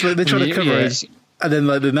miserably. They try to cover it, and then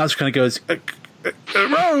the announcer kind of goes,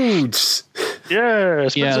 Rhodes!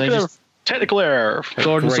 Yes, yeah, technical error.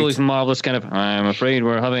 Gordon Solie's marvellous kind of, I'm afraid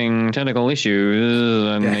we're having technical issues.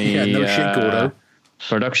 And no shit, Gordo.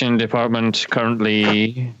 Production department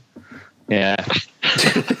currently... Yeah.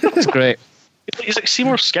 It's great. He's like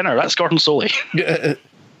Seymour Skinner. That's Gordon Solie.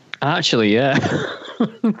 Actually, yeah.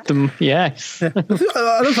 Yes. I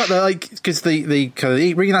love that, because the kind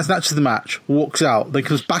of ring announcer announces the match, walks out, then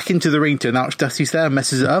comes back into the ring to announce Dusty's there and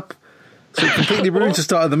messes it up. So it completely ruins the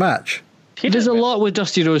start of the match. There's a lot with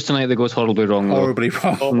Dusty Rhodes tonight that goes horribly wrong. Horribly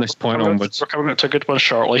wrong. From this point onwards. We're coming to a good one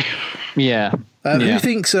shortly. Yeah. Who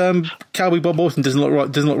thinks Cowboy Bob Orton doesn't look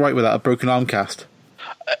right without a broken arm cast?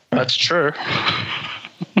 That's true.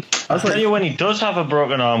 I'll tell you when he does have a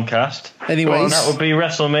broken arm cast. Anyways. That would be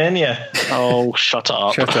WrestleMania. Oh, shut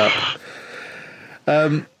up. Shut up.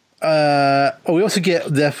 We also get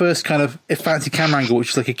their first kind of fancy camera angle,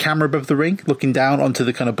 which is like a camera above the ring, looking down onto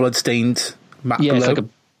the kind of blood-stained map below. It's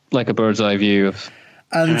like a bird's eye view of.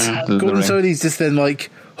 And Gordon Solie's just then like,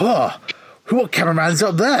 what cameraman's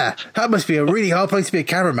up there? That must be a really hard place to be a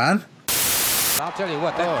cameraman. I'll tell you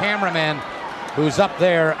what, that cameraman who's up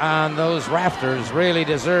there on those rafters really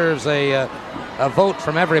deserves a vote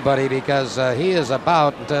from everybody, because he is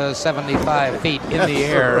about 75 feet in the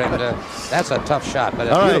air, and that's a tough shot, but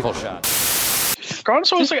a beautiful shot. Gordon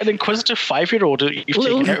Solie's like an inquisitive 5-year-old you've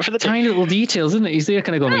taken out for the tiny little details, isn't it? He's there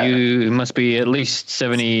kind of going, you must be at least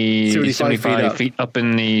 75 feet up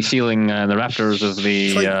in the ceiling and the rafters of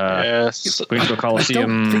the Greensboro Coliseum.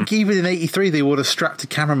 I don't think even in 83 they would have strapped a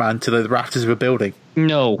cameraman to the rafters of a building.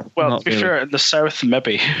 No. Well, to be fair, in the South,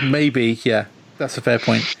 maybe. Maybe, yeah. That's a fair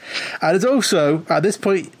point. And there's also, at this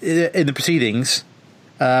point in the proceedings,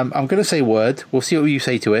 I'm going to say a word. We'll see what you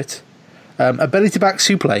say to it. A belly-to-back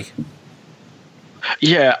suplex.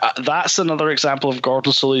 Yeah, that's another example of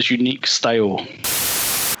Gordon Solie's unique style.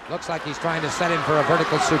 Looks like he's trying to set him for a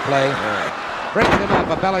vertical suplex. Brings him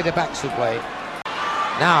up, a belly-to-back suplex.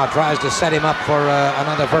 Now tries to set him up for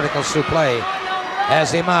another vertical suplex.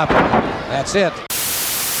 Has him up. That's it.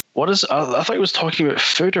 What is? I thought he was talking about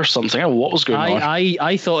food or something. I don't know what was going on.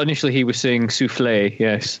 I thought initially he was saying souffle.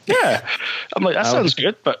 Yes. Yeah. I'm like, that sounds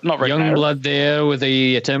good, but not right now. Young blood there with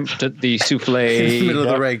the attempt at the souffle. In the middle of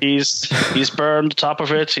the ring. He's burned the top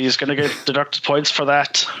of it. He's going to get deducted points for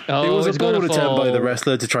that. It was a bold attempt by the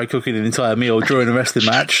wrestler to try cooking an entire meal during a wrestling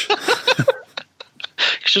match.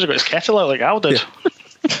 He should have got his kettle out like Al did. Yeah.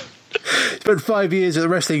 Spent 5 years at the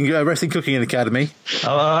wrestling cooking academy.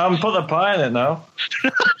 I haven't put the pie in it now.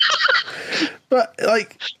 But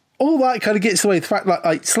all that kind of gets away the fact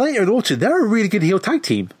like Slater and Orton, they're a really good heel tag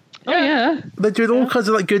team. Oh yeah, they're doing all kinds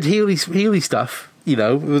of good heely stuff,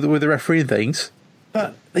 with the referee and things.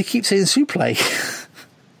 But they keep saying suplex.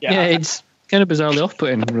 Yeah, it's kind of bizarrely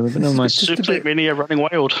off-putting. Really, but no mind. Suplex Mania running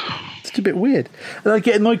wild. It's a bit weird, and I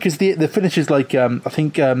get annoyed because the finish is I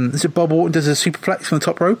think is it Bob Orton does a superplex from the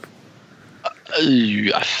top rope.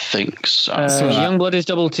 I think so. Youngblood is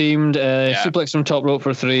double teamed. Suplex from top rope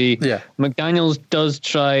for 3. Yeah. McDaniels does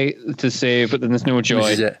try to save, but then there's no joy.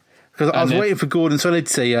 This is it. Because I was waiting for Gordon Solid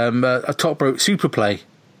to say a top rope super play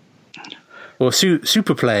or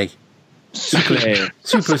super play. Suplex.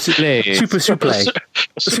 Super suplex.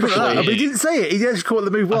 Super But he didn't say it. He didn't call what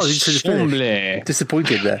the move was. He just finished.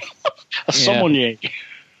 Disappointed there. A sommelier.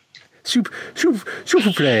 Super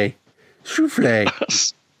play.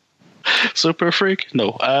 Super freak?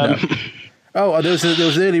 No. Oh, there was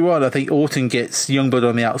an early one. I think Orton gets Youngblood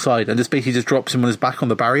on the outside and just basically just drops him on his back on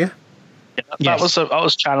the barrier. Yeah, that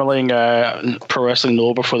was channeling Pro Wrestling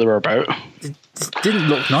Noah before they were about. It didn't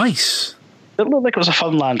look nice. It looked like it was a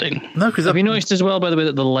fun landing. No, because have you noticed as well, by the way,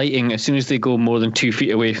 that the lighting, as soon as they go more than 2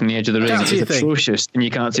 feet away from the edge of the ring, is atrocious, and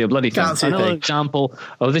you can't see a bloody thing. Another example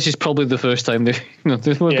of this is probably the first time we're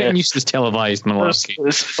getting used to this televised malarkey.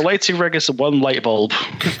 The lighting rig is one light bulb.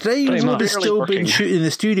 Because they would have still been shooting in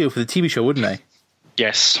the studio for the TV show, wouldn't they?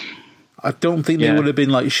 Yes. I don't think they would have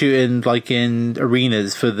been like shooting like in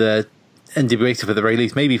arenas for the NWA stuff at the very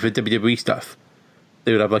least. Maybe for WWE stuff,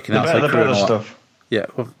 they would have like an outside crew and all stuff. Yeah,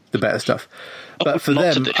 well, the better stuff. But for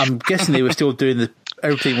them, I'm guessing they were still doing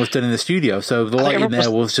everything was done in the studio. So the lighting there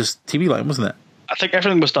was just TV lighting, wasn't it? I think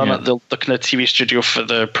everything was done at the kind of TV studio for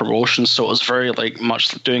the promotion, so it was very much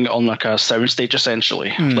doing it on like a soundstage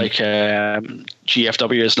essentially, like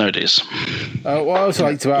GFW is nowadays. What I also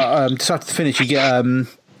liked about just after the finish, you get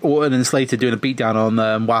Orton and Slater doing a beatdown on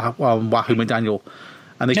Wahoo McDaniel,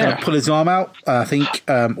 and they kind of pull his arm out. I think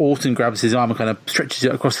Orton grabs his arm and kind of stretches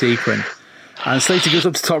it across the apron. And Slater goes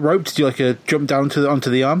up to the top rope to do like a jump down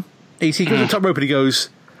onto the arm. He goes on the top rope and he goes,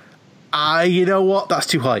 you know what? That's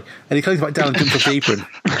too high. And he comes back down and jumps off the apron.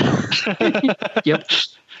 Yep.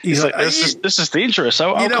 He's like, this is dangerous.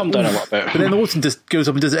 I'll come down a little bit. But then Orton just goes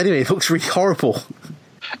up and does it anyway. It looks really horrible.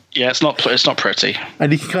 Yeah, it's not pretty.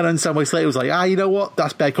 And you can kind of understand why Slater was like, you know what?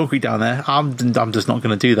 That's bare concrete down there. I'm just not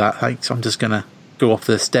going to do that. Thanks. I'm just going to go off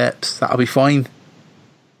the steps. That'll be fine.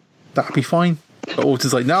 But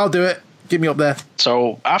Orton's like, no, I'll do it. Get me up there.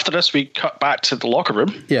 So after this, we cut back to the locker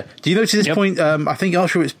room. Yeah. Do you notice this point? I think I'm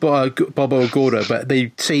sure it's Bobo or Gordo, but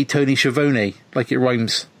they say Tony Schiavone like it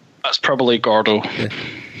rhymes. That's probably Gordo. Yeah.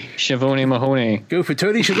 Schiavone Mahoney. Go for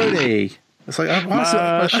Tony Schiavone. It's like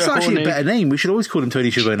that's actually a better name. We should always call him Tony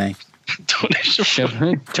Schiavone. Tony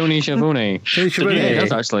Schiavone. Tony Schiavone. Yeah,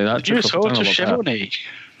 that's actually that. You told to Schiavone.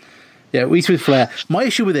 Yeah, we with Flair. My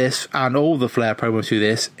issue with this and all the Flair promos through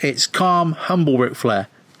this, it's calm, humble Ric Flair.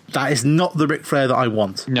 That is not the Ric Flair that I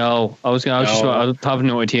want. No, I have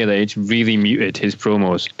noted here that it's really muted his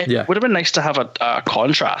promos. It would have been nice to have a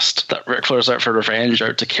contrast that Ric Flair's out for revenge,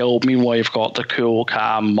 out to kill. Meanwhile, you've got the cool,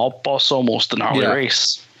 calm mob boss almost in Harley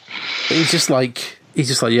Race. But he's just like,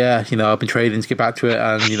 yeah, I've been trading to get back to it,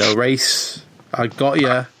 and Race, I got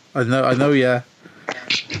you. I know you.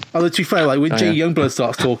 Although to be fair, like when Jay Youngblood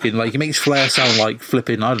starts talking, like he makes Flair sound like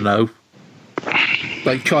flipping, I don't know,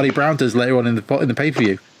 like Charlie Brown does later on in the pay per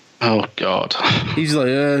view. Oh God! He's like,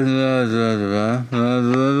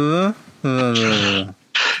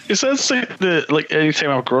 It sounds like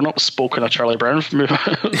anytime I've grown up spoken a Charlie Brown movie.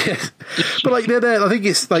 Yes. But like I think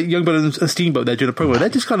it's like Youngblood and Steamboat. They're doing a promo. They're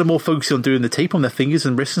just kind of more focused on doing the tape on their fingers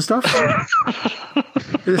and wrists and stuff.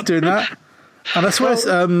 They're just doing that. And I swear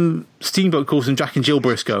Steamboat calls him Jack and Jill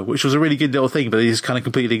Briscoe, which was a really good little thing, but he's kind of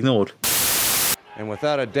completely ignored. And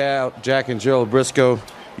without a doubt, Jack and Jill Briscoe,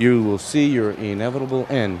 you will see your inevitable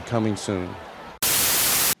end coming soon.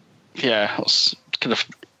 Yeah, I was kind of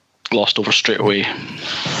glossed over straight away.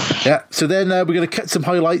 Yeah, so then we're going to cut some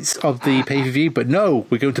highlights of the pay-per-view, but no,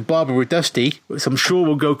 we're going to Barbara with Dusty, which I'm sure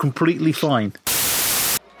will go completely fine.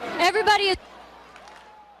 Everybody is...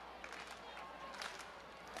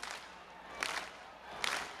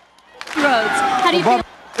 Rhodes, how do you feel?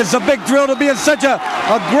 It's a big thrill to be in such a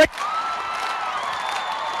great...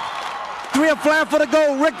 Real Flair for the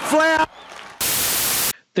goal, Ric Flair.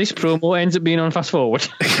 This promo ends up being on Fast Forward.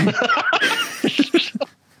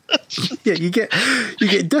 Yeah, you get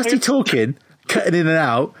Dusty talking, cutting in and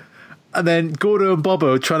out, and then Gordo and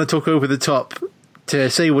Bobo trying to talk over the top to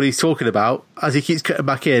say what he's talking about as he keeps cutting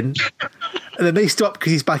back in, and then they stop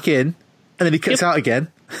because he's back in, and then he cuts out again.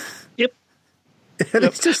 Yep. And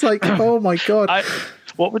it's just like, oh my God.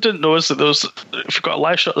 What we didn't know is that if you got a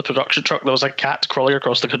live shot of the production truck, there was a cat crawling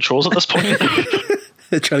across the controls at this point.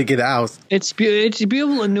 They're trying to get it out. It's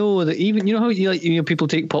beautiful to know that even how people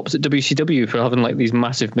take pops at WCW for having like these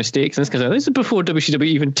massive mistakes and this is before WCW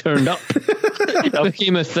even turned up. It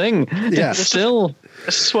became a thing. Yeah, still.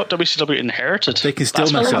 This is what WCW inherited. They can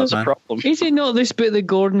still mess up, man. Problem. Is it not this bit that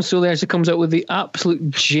Gordon Solie actually comes out with the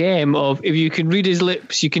absolute gem of if you can read his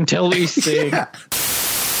lips, you can tell what he's saying. Yeah.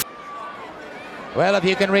 Well, if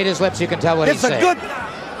you can read his lips, you can tell what he's saying. It's a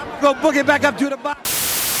good... Go boogie back up to the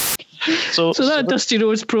box. So that Dusty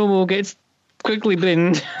Rhodes promo gets quickly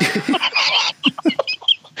binned.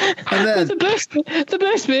 And then the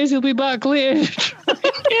best bit is he'll be back later.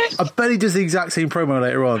 I bet he does the exact same promo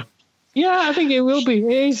later on. Yeah, I think it will be.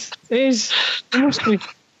 It is. It must be.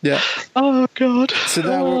 Yeah. Oh God. So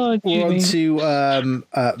now we're on to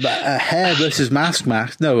a hair versus mask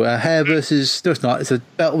match. No, a hair versus. No, it's not. It's a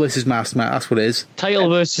belt versus mask match. That's what it is. Title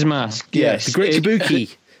versus mask. Yes. The Great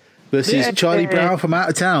Kabuki versus Charlie Brown from out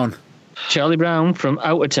of town. Charlie Brown from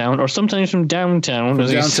out of town, or sometimes from downtown. From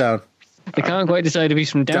downtown. They can't quite decide if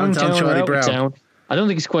he's from downtown or out of town. I don't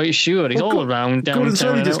think he's quite sure. He's all around downtown. Gordon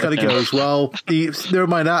Solie just kind of goes, well, never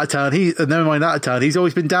mind out of town. Never mind out of town. He's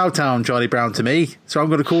always been downtown, Charlie Brown, to me. So I'm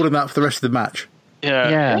going to call him that for the rest of the match.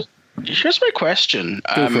 Yeah. Here's my question.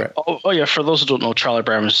 Go for it. Oh, yeah. For those who don't know, Charlie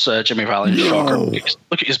Brown is Jimmy Valiant's shocker.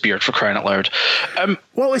 Look at his beard, for crying out loud.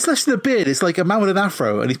 Well, it's less than a beard. It's like a man with an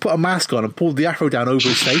afro, and he's put a mask on and pulled the afro down over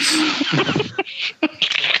his face.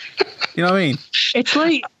 You know what I mean? It's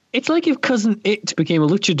like if Cousin It became a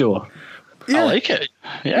luchador. Yeah. I like it.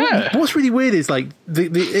 Yeah. What's really weird is like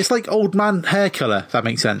it's like old man hair color. If that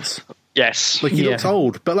makes sense. Yes. Like he looks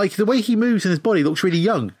old, but like the way he moves in his body looks really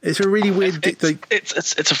young. It's a really weird.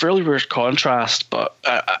 It's a really weird contrast, but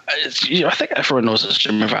I think everyone knows it's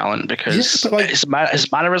Jimmy Valiant because his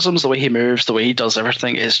mannerisms, the way he moves, the way he does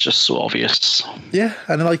everything is just so obvious. Yeah,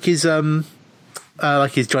 and like his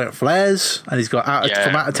giant flares, and he's got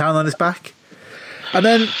from out of town on his back, and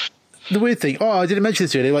then. The weird thing, I didn't mention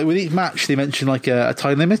this earlier, like with each match they mentioned like a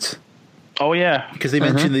time limit. Oh yeah. Because they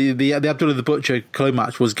mentioned the Abdullah the Butcher Cologne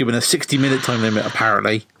match was given a 60-minute time limit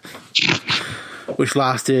apparently. Which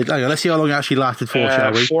lasted, hang on, let's see how long it actually lasted for,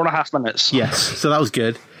 shall we? 4.5 minutes. Yes, so that was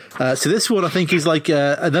good. So this one I think is like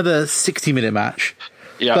another 60-minute match.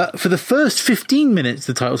 Yeah. But for the first 15 minutes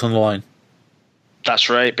the title's on the line. That's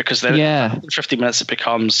right, because then in 50 minutes it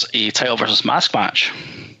becomes a title versus mask match.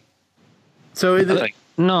 So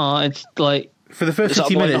no, it's like for the first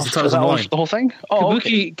 15 minutes the title's on the line. The whole thing? Oh,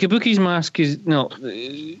 Kabuki's mask is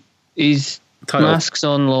masks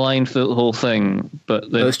on the line for the whole thing, but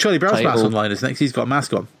it's Charlie Brown's mask on the line, isn't it? 'Cause he's got a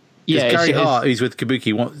mask on. Yeah, Gary Hart, who's with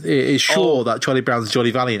Kabuki, is sure that Charlie Brown's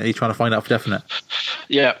Jolly Valiant, and he's trying to find out for definite.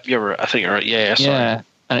 Yeah, you're right. I think you're right. Yeah, sorry. Yeah,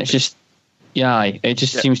 and it's just it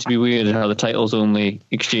just seems to be weird how the titles only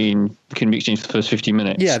can be exchanged for the first 15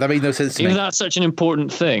 minutes. Yeah, that made no sense to me. If that's such an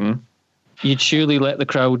important thing, you'd surely let the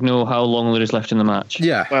crowd know how long there is left in the match.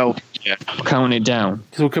 Yeah. Well, yeah. Count it down.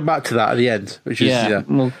 Because we'll come back to that at the end. Which is,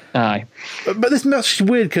 well, aye. But this match is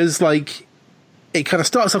weird because, like, it kind of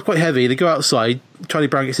starts off quite heavy. They go outside. Charlie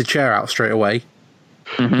Brown gets a chair out straight away.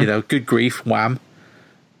 Mm-hmm. You know, good grief, wham.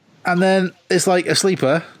 And then it's like a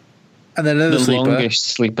sleeper. And then another sleeper. The longest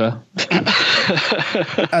sleeper.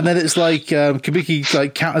 And then it's like Kabuki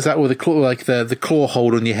like counters that with a claw, like the claw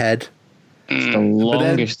hold on your head. The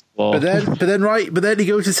longest claw. But then he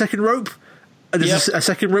goes to the second rope, and there's a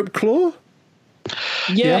second rope claw.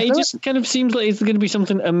 Yeah, it just kind of seems like it's going to be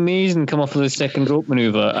something amazing come off of the second rope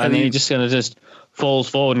maneuver, and then he just kind of just falls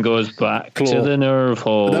forward and goes back to the nerve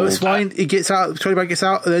hold. No, it's fine. He gets out. Charlie Brown gets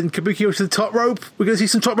out, and then Kabuki goes to the top rope. We're going to see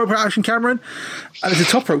some top rope action, Cameron, and it's a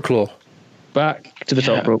top rope claw. Back to the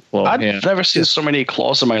top rope claw. I've never seen so many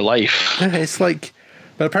claws in my life. Yeah, it's like,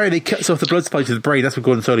 but apparently it cuts off the blood supply to the brain. That's what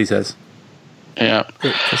Gordon Solie says. Yeah.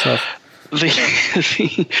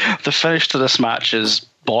 The finish to this match is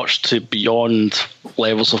botched to beyond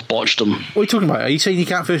levels of botchdom. What are you talking about? Are you saying you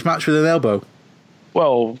can't finish a match with an elbow?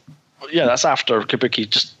 Well, yeah, that's after Kabuki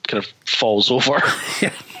just kind of falls over.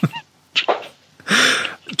 Yeah.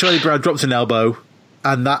 Charlie Brown drops an elbow,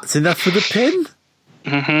 and that's enough for the pin.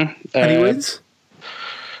 Mm-hmm. And he wins.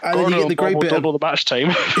 And then you get the great bit of the match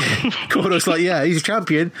time. Gordo's like, yeah, he's a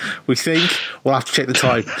champion. We think we'll have to check the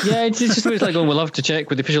time. Yeah, it's just it's like, we'll have to check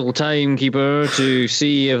with the official timekeeper to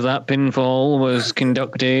see if that pinfall was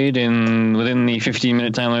conducted within the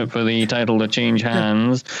 15-minute time limit for the title to change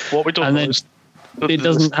hands. What we don't know is it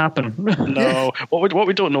doesn't happen. No, what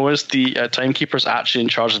we don't know is the timekeeper's actually in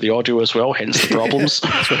charge of the audio as well, hence the problems.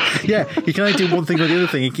 Yeah, he can only do one thing or the other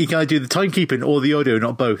thing. He can either do the timekeeping or the audio,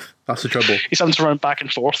 not both. That's the trouble. He sends around back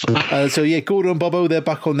and forth. So yeah, Gordo and Bobo, they're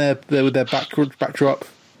back on with their backdrop,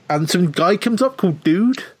 and some guy comes up called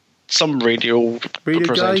Dude. Some radio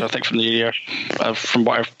presenter, guy? I think, from the area, from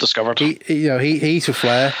what I've discovered. He's for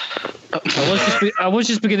Flair. I was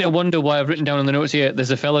just beginning to wonder why I've written down in the notes here,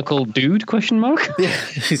 there's a fella called Dude, ? Yeah,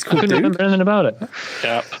 he's called Dude. I couldn't remember anything about it.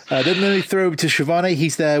 Yeah. Then they throw over to Shivani.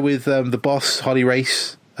 He's there with the boss, Harley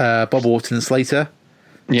Race, Bob Orton and Slater.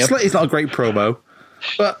 Yep. Slater's not a great promo,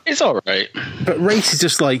 but it's all right. But Race is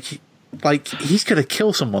just like he's going to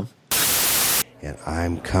kill someone. And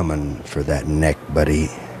I'm coming for that neck, buddy.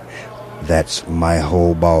 That's my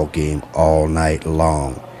whole ball game all night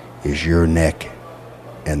long, is your neck.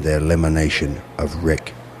 and the elimination of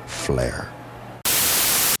Ric Flair.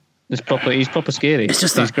 He's proper scary. It's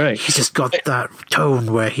just he's great. He's just got that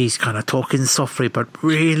tone where he's kind of talking softly but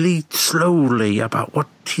really slowly about what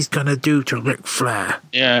he's going to do to Ric Flair.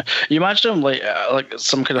 Yeah, you imagine him like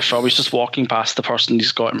some kind of film. He's just walking past the person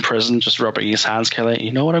he's got in prison, just rubbing his hands, kind of like,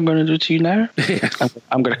 you know what I'm going to do to you now? Yeah.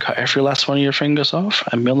 I'm going to cut every last one of your fingers off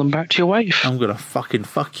and mail them back to your wife. I'm going to fucking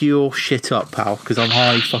fuck your shit up, pal, because I'm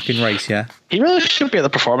high fucking race, yeah? He really should be at the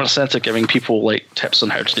performance center giving people like tips on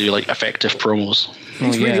how to do like effective promos.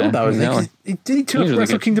 He's really old now, isn't he? Did he tour for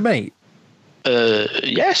Wrestle Kingdom 8?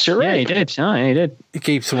 Yes, you're right. Yeah, he did. Oh, yeah, he did. He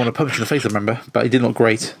gave someone a punch in the face, I remember, but he didn't look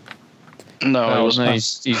great. No,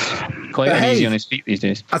 he's quite uneasy on his feet these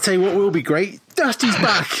days. I'll tell you what will be great. Dusty's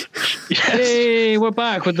back. Yes. Hey, we're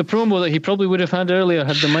back with the promo that he probably would have had earlier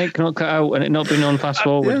had the mic not cut out and it not been on fast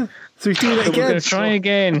forward. Yeah. So he's doing it again. We're going to try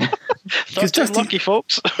again. Because Dusty, lucky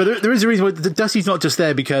folks. But there is a reason why Dusty's not just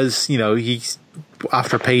there because, you know, he's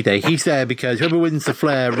after payday. He's there because whoever wins the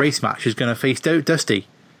Flair race match is going to face Dusty.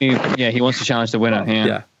 He wants to challenge the winner.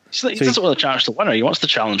 Yeah. He doesn't want to challenge the winner. He wants to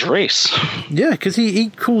challenge Race. Yeah, because he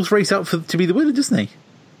calls Race out to be the winner, doesn't he?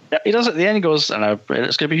 Yeah, he does at the end. He goes, and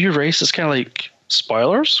it's going to be you, Race. It's kind of like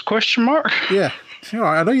spoilers? ? Yeah. All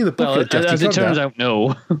right, I know you're the booker. Well, as it turns out,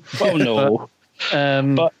 no. Oh no.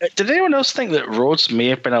 But did anyone else think that Rhodes may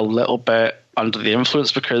have been a little bit under the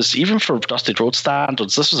influence? Because even for Dusty Rhodes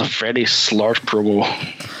standards, this was a very slurred promo.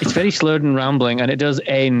 It's very slurred and rambling, and it does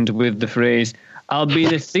end with the phrase, "I'll be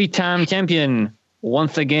the 3-time champion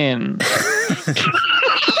once again."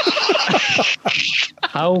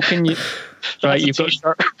 How can you? Right,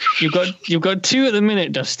 you've got 2 at the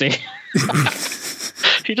minute, Dusty.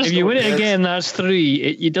 If you win it again, that's 3.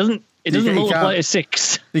 It doesn't multiply to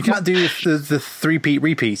 6. You can't do the 3-peat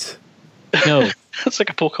repeat. No. It's like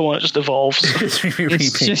a Pokemon, it just evolves.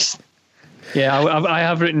 It's just... Yeah, I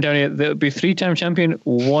have written down here that it'll be 3-time champion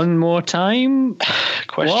one more time?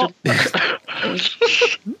 Question.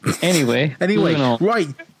 Anyway, right,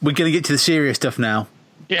 we're going to get to the serious stuff now.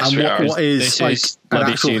 Yes, and what is like an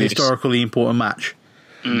actual historically important match.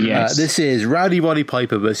 Yes. This is Rowdy Roddy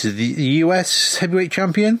Piper versus the US heavyweight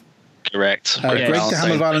champion. Correct. Greg the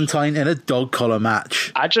Hammer Valentine in a dog collar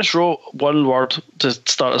match. I just wrote one word to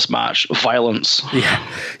start this match: violence. Yeah.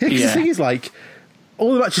 Because the thing is, like,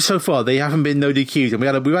 all the matches so far, they haven't been no DQs,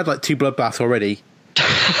 and we've had like 2 bloodbaths already.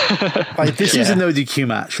 Like, this is a no DQ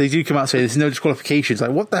match. They do come out and say there's no disqualifications.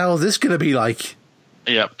 Like, what the hell is this going to be like?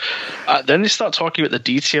 Yep. Then they start talking about the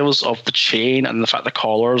details of the chain and the fact the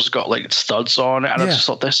collar's got like studs on it, and I just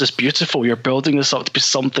thought, this is beautiful. You're building this up to be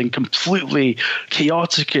something completely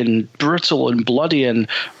chaotic and brutal and bloody, and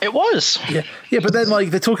it was. Yeah, but then like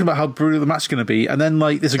they're talking about how brutal the match is going to be, and then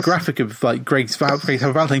like there's a graphic of like Greg's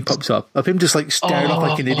Valentine pops up of him just like staring off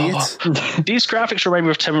like an idiot. These graphics remind me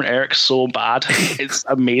of Tim and Eric so bad. It's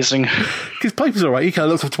amazing. Because Piper's alright. He kind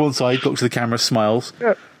of looks off to one side, looks at the camera, smiles.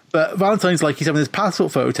 Yeah. But Valentine's like he's having his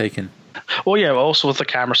passport photo taken. Oh yeah, also with the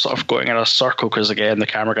camera sort of going in a circle because again the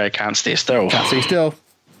camera guy can't stay still.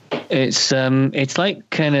 It's like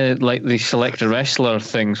kind of like the select a wrestler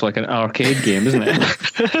things, like an arcade game, isn't it?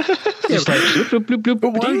 Just like bloop, bloop, bloop,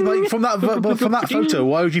 but why, like from that photo,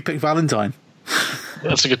 why would you pick Valentine?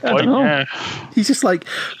 That's a good point. Yeah. He's just like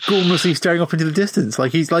gormlessly staring up into the distance,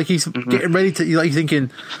 like he's getting ready to. Like he's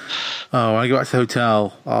thinking, "Oh, when I go back to the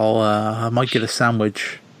hotel, I might get a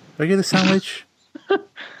sandwich. Do I get a sandwich? Get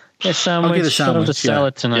a sandwich. I'll get a sandwich. A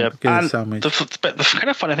salad tonight. Yeah. Get a sandwich." The kind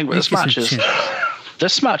of funny thing about this match is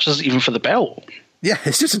this match isn't even for the belt. Yeah,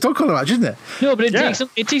 it's just a dog collar match, isn't it? No, but it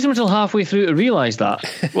takes him until halfway through to realise that.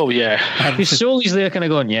 Well, yeah. His soul is there kind of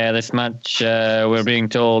going, this match, we're being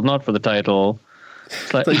told not for the title.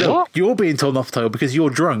 It's like, no, you're being told not for the title because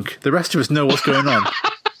you're drunk. The rest of us know what's going on.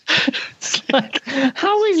 It's like,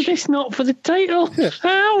 how is this not for the title?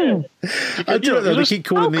 How? I don't know. They keep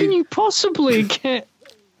calling how can you possibly get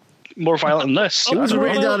more violent than this? It wasn't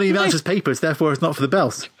written down in the announcer's papers, therefore it's not for the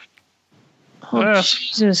belt. Oh,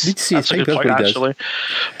 Jesus. Need to see That's a good point, actually.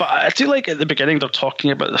 But I do like at the beginning they're talking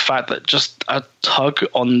about the fact that just a tug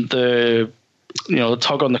on the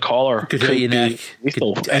tug on the collar could hurt your neck.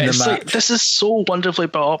 Like, this is so wonderfully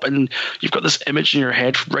built up, and you've got this image in your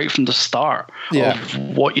head right from the start of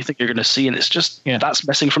what you think you're going to see, and it's just that's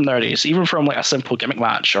missing from nowadays, even from like a simple gimmick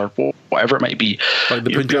match or whatever it might be. Like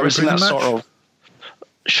you're missing that sort of.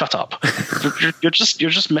 Shut up! you're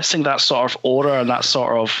just missing that sort of aura and that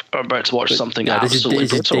sort of I'm about to watch something absolutely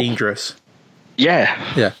this is dangerous.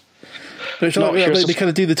 Yeah. But they kind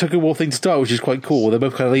of do the tug of war thing to start, which is quite cool. They're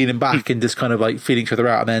both kind of leaning back and just kind of like feeling each other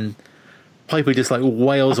out, and then Piper just like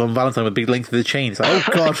wails on Valentine with a big length of the chain. It's like, oh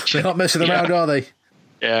god, they're not messing around, are they?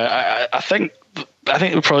 Yeah, I think I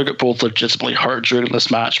think we probably got both legitimately hurt during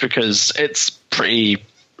this match because it's pretty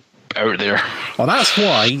out there. Well, that's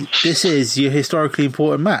why this is your historically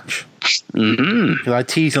important match. Because I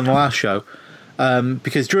teased on the last show.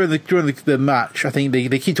 Because during the match, I think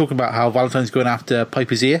they keep talking about how Valentine's going after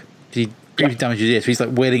Piper's ear. He damaged his ear, so he's like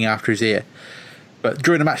wailing after his ear. But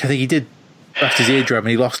during the match, I think he did bust his eardrum,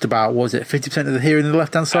 and he lost about, what was it, 50% of the hearing in the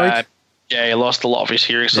left hand side? Yeah, he lost a lot of his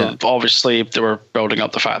hearing. So obviously they were building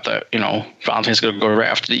up the fact that Valentine's going to go right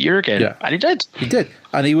after the ear again, and he did. He did,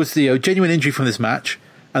 and he was the genuine injury from this match.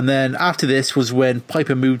 And then after this was when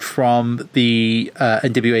Piper moved from the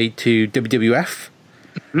NWA to WWF.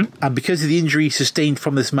 And because of the injury sustained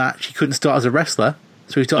from this match, he couldn't start as a wrestler,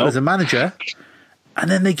 so he started as a manager. And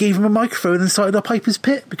then they gave him a microphone and started a Piper's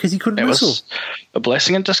Pit because he couldn't wrestle. Was a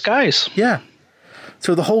blessing in disguise. Yeah.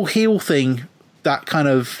 So the whole heel thing that kind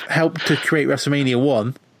of helped to create WrestleMania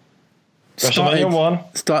 1. WrestleMania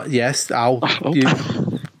 1? Yes, Al.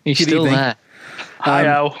 He's still there. Hi,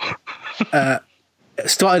 Al.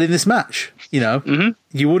 Started in this match,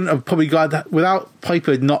 You wouldn't have probably got that without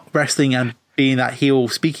Piper not wrestling and being that heel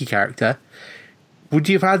speaky character. Would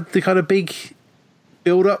you have had the kind of big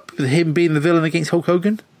build up with him being the villain against Hulk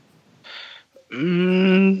Hogan?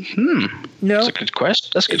 No, that's a good question.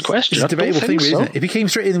 That's a good question. It's a debatable thing, isn't it? If he came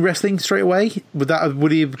straight in wrestling straight away,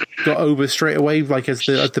 would he have got over straight away, like as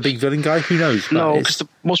the big villain guy? Who knows? But no, because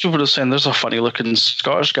most people are saying there's a funny looking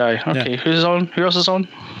Scottish guy. Okay, who's on? Who else is on?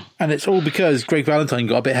 And it's all because Greg Valentine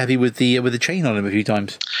got a bit heavy with the chain on him a few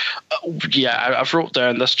times. I've wrote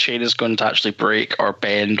down this chain is going to actually break or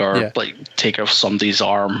bend or take off somebody's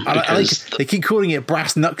arm. They keep calling it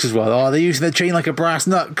brass knucks as well. Oh, they're using the chain like a brass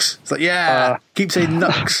knucks. It's like, keep saying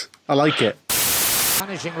knucks. I like it.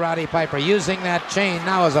 Punishing Roddy Piper, using that chain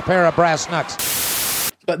now as a pair of brass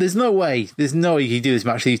knucks. But there's no way you can do this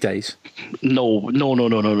match these days. No.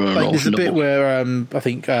 There's a bit where I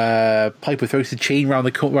think Piper throws the chain around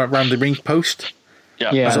the ring post.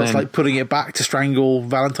 Yeah. So it's like putting it back to strangle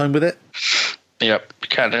Valentine with it. Yep, you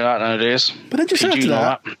can't do that nowadays. But then just after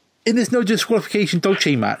that, in this no disqualification dog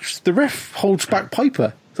chain match, the ref holds back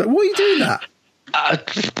Piper. It's like, why are you doing that?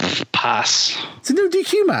 Pass. It's a no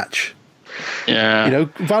DQ match. Yeah.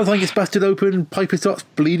 Valentine gets busted open, Piper starts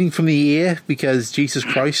bleeding from the ear because Jesus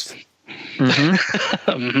Christ.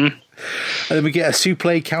 And then we get a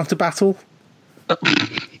souffle counter battle.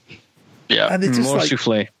 And it's just more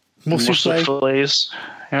souffle. More souffles.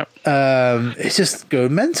 Yep. It's just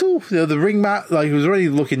going mental. The ring mat, he was already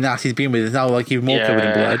looking nasty to begin with. It's now even more covered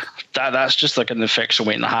in blood. That's just like an infection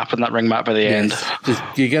waiting to happen. That ring mat by the end.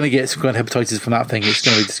 You're going to get some kind of hepatitis from that thing. It's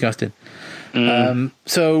going to be disgusting.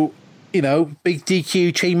 So, big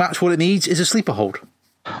DQ chain match. What it needs is a sleeper hold.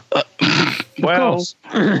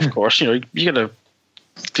 Of course, you got to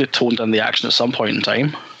get toned down the action at some point in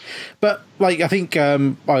time. But I think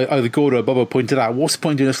either Gordo or Bubba pointed out, what's the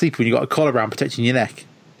point of doing a sleeper when you got a collar around protecting your neck?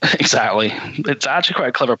 Exactly. It's actually quite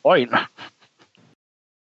a clever point.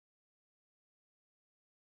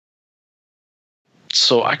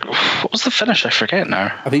 So, what was the finish? I forget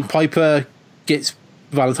now. I think Piper gets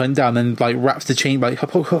Valentine down and wraps the chain,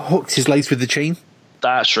 hooks his legs with the chain.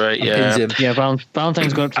 That's right, yeah. Yeah,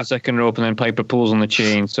 Valentine's going up to the second rope and then Piper pulls on the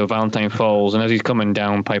chain, so Valentine falls, and as he's coming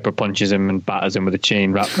down, Piper punches him and batters him with a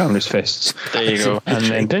chain wrapped around his fists. There you go. And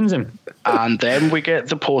then pins him. And then we get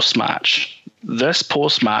the post-match. This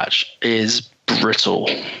post-match is brutal.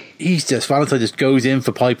 Valentine just goes in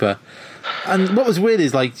for Piper. And what was weird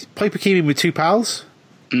is, Piper came in with two pals.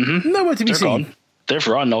 Mm-hmm. Nowhere to be seen. Gone. They've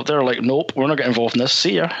run out. They're like, nope, we're not getting involved in this.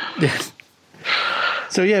 See ya. Yeah.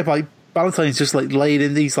 So, Valentine's just laid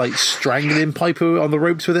in these strangling Piper on the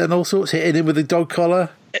ropes with it and all sorts, hitting him with a dog collar.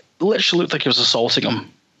 It literally looked like he was assaulting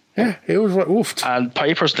him. Yeah, it was woofed. And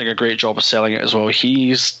Piper's doing a great job of selling it as well.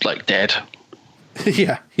 He's dead.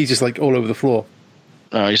 Yeah, he's just all over the floor.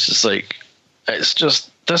 No, he's just it's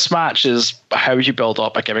just, this match is how you build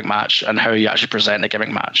up a gimmick match and how you actually present a gimmick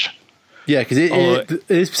match. Yeah, because it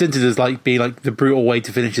is presented as being the brutal way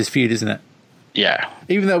to finish this feud, isn't it? Yeah.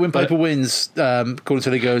 Even though when Piper wins, Gordon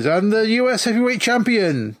Taylor goes, "I'm the US heavyweight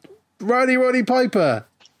champion, Roddy Piper."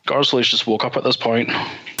 Garzley's just woke up at this point.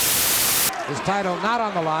 His title not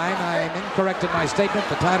on the line. I'm incorrect in my statement.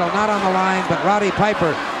 The title not on the line, but Roddy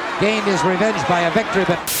Piper gained his revenge by a victory.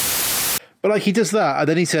 But he does that, and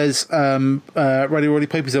then he says, Roddy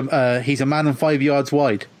Piper's he's a man on 5 yards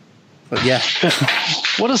wide. But yeah.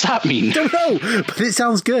 What does that mean? I don't know, but it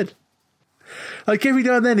sounds good. Every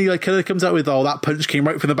now and then he kind of comes out with, that punch came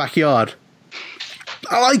right from the backyard.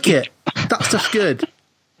 I like it. That stuff's good.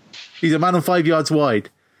 He's a man on 5 yards wide.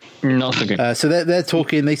 Not so good. So they're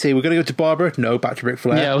talking. They say, we're going to go to Barbara. No, back to Ric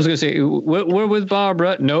Flair. Yeah, I was going to say, we're with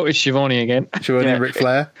Barbara. No, it's Shivani again. Shivani and Ric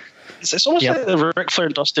Flair. It's almost like the Ric Flair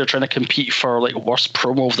and Dusty are trying to compete for like worst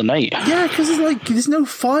promo of the night. Yeah, because it's like there's no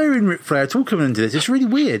fire in Ric Flair at all coming into this. It's really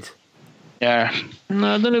weird. Yeah.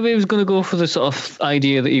 No, I don't know if he was going to go for the sort of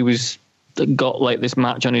idea that he was got like this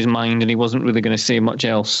match on his mind and he wasn't really going to say much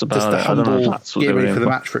else about it. I don't know if that's what get they were ready for the for.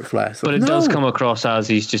 match, Ric Flair. But it does come across as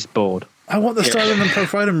he's just bored. I want the Styling and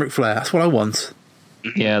Profiling Ric Flair. That's what I want.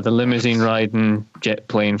 Yeah, the limousine riding, jet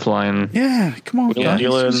plane flying. Yeah, come on,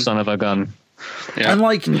 guys. Son of a gun. Yeah. And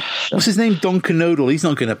like, what's his name? Don Canodal. He's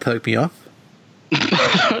not going to perk me up.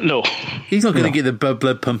 No. He's not going to get the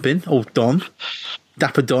blood pumping. Oh, Don.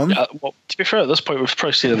 Dapper Don. Yeah, well, to be fair, at this point, we've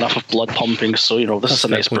probably seen enough of blood pumping, so, this is a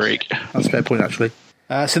nice break. That's a fair point, actually.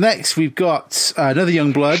 So next, we've got another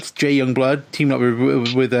Youngblood, Jay Youngblood, teaming up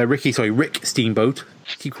with Rick Steamboat.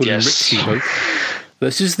 I keep calling him Rick Steamboat.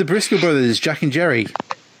 This is the Briscoe brothers, Jack and Jerry.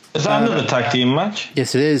 Is that another tag team match?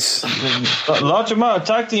 Yes, it is. A large amount of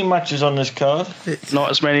tag team matches on this card. Not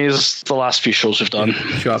as many as the last few shows we've done.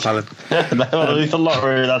 Shut up, Alan. There's a lot,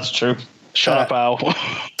 really, that's true. Shut up, Al.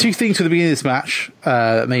 Two things for the beginning of this match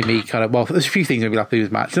that made me there's a few things that made me laugh at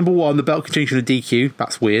this match. Number one, the belt can change to a DQ.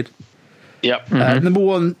 That's weird. Yep. Number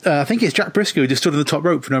one, I think it's Jack Briscoe just stood on the top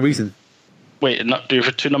rope for no reason. Wait,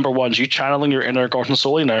 for two number ones, you channeling your inner Gordon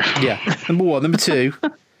Soley now? Yeah. Number one. Number two,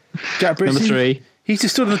 Jack Briscoe. Number three. He's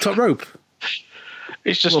just stood on the top rope.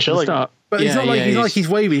 He's just chilling. But it's not like he's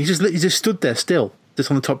waving. He just stood there still, just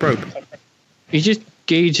on the top rope. He's just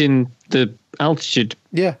gauging the altitude.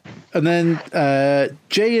 Yeah. And then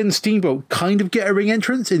Jay and Steamboat kind of get a ring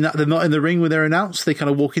entrance in that they're not in the ring when they're announced. They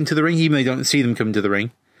kind of walk into the ring, even though they don't see them come to the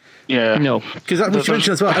ring. Yeah. No. Because that's what you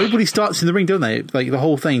mentioned as well. Everybody starts in the ring, don't they? Like the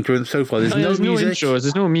whole thing so far. There's no music. Intros,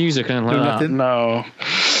 there's no music and like nothing. No.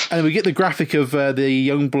 And then we get the graphic of the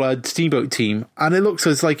Youngblood Steamboat team. And it looks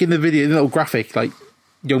as like in the video, the little graphic, like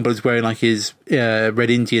Youngblood's wearing like his Red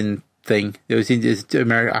Indian thing. It was his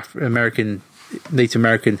American, Native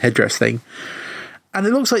American headdress thing. And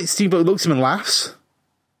it looks like Steamboat looks at him and laughs.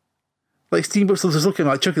 Like Steamboat's just looking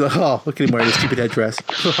like Chucky, like, oh, look at him wearing a stupid headdress.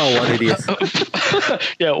 Oh, what an idiot.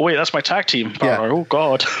 Yeah, wait, that's my tag team. Yeah. Oh,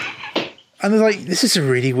 God. And they're like, this is a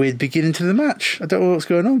really weird beginning to the match. I don't know what's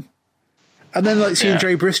going on. And then like seeing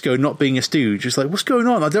Jerry Briscoe not being a stooge, it's like, what's going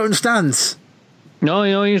on? I don't understand.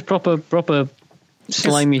 No, he's proper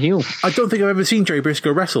slimy heel. I don't think I've ever seen Jerry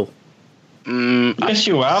Briscoe wrestle. Yes,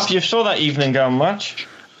 you have. You saw that evening gown match.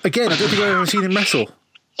 Again, I don't think I've ever seen him wrestle.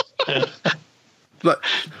 Well,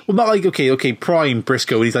 not like okay, prime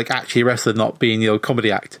Briscoe when he's like actually a wrestler, not being a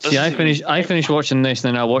comedy act. Yeah, I finished watching this,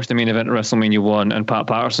 and then I watched the main event at WrestleMania 1, and Pat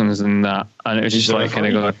Patterson's in that, and it was just like kind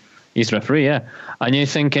of going, he's referee, yeah. And you're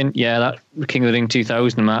thinking, yeah, that King of the Ring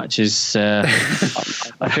 2000 match is a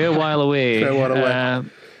fair while away.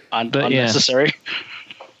 And unnecessary.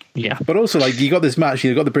 Yeah. But also, like, you got this match,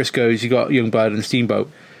 you got the Briscoes, you got Youngblood and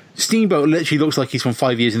Steamboat. Steamboat literally looks like he's from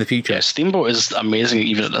 5 years in the future. Yeah, Steamboat is amazing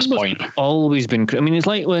even at this point. Always been. I mean, it's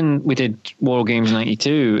like when we did War Games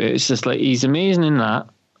 '92. It's just like he's amazing in that,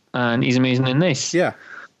 and he's amazing in this. Yeah.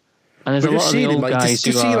 And there's a lot of the old guys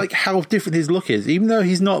to see like how different his look is, even though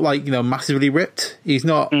he's not like massively ripped. He's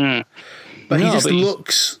not, but he just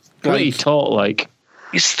looks pretty taut. Like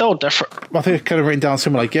he's still different. I think I've kind of written down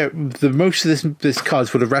something like the most of this card's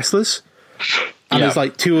full of wrestlers, and there's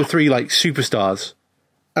like 2 or 3 like superstars.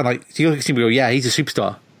 And like you look at him and go, yeah, he's a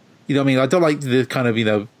superstar. You know what I mean? I don't like the kind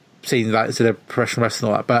of saying that instead of professional wrestling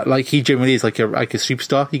and all that, but like he generally is like a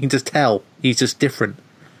superstar. You can just tell he's just different.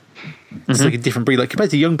 It's like a different breed. Like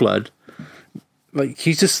compared to Youngblood, like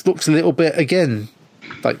he just looks a little bit again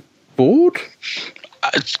like bored.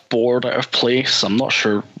 It's bored, out of place. I'm not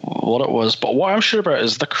sure what it was, but what I'm sure about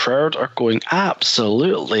is the crowd are going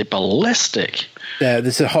absolutely ballistic. Yeah,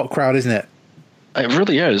 this is a hot crowd, isn't it? It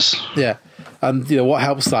really is. Yeah. And what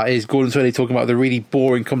helps that is Gordon's really talking about the really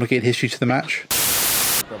boring, complicated history to the match.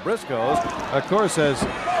 The Briscoes, of course,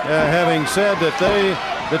 having said that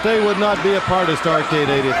they would not be a part of Starrcade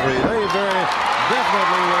 83. They very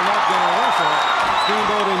definitely were not going to wrestle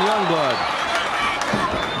Steamboat and Youngblood.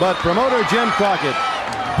 But promoter Jim Crockett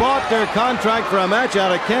bought their contract for a match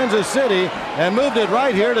out of Kansas City and moved it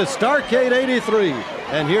right here to Starrcade 83.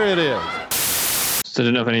 And here it is. So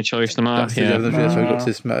didn't have any choice to match.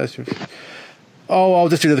 Oh, I'll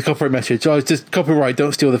just do the copyright message. Oh, it's just copyright,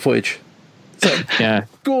 don't steal the footage. Like, yeah.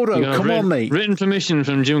 Gordo, come on, mate. Written permission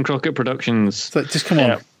from Jim Crockett Productions. Like, just come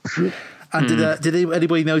on. And did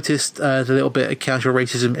anybody notice the little bit of casual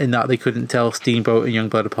racism in that they couldn't tell Steamboat and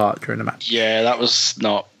Youngblood apart during the match? Yeah, that was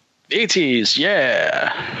not 80s,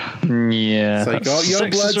 yeah. Yeah. It's like,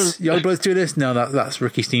 Youngbloods do this? No, that's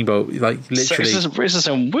Ricky Steamboat. Like, literally. Sexist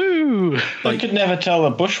racism, woo! I could never tell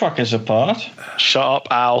the Bushwhackers apart. Shut up,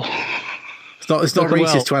 Al. It's not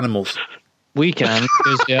racist to animals. We can,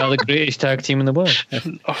 because they are the greatest tag team in the world.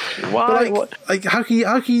 Why? Like, how can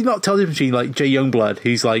you not tell the difference between like Jay Youngblood,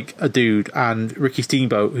 who's like a dude, and Ricky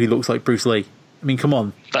Steamboat, who looks like Bruce Lee? I mean, come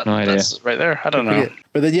on. That's right there. I don't know.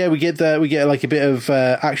 But then, we get like a bit of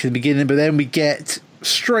action at the beginning, but then we get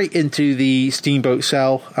straight into the Steamboat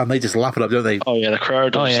cell, and they just lap it up, don't they? Oh yeah, the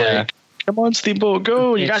crowd. Like, come on, Steamboat,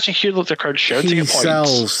 go! You can actually hear the crowd shouting. He at points.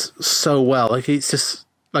 sells so well. Like, it's just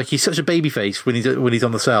like he's such a baby face when he's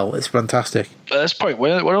on the cell. It's fantastic. At this point,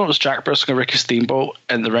 when it was Jack Briscoe and Ricky Steamboat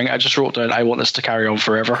in the ring, I just wrote down, "I want this to carry on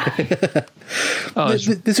forever."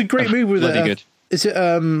 There's a great move with it. Good. Is it?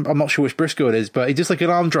 I'm not sure which Briscoe it is, but he does like an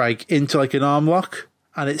arm drag into like an arm lock,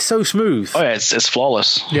 and it's so smooth. Oh yeah, it's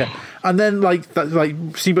flawless. Yeah, and then like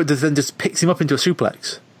Steamboat just picks him up into a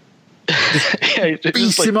suplex. Yeah,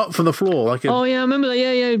 beats him up from the floor. I remember that.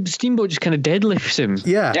 Yeah. Steamboat just kind of deadlifts him.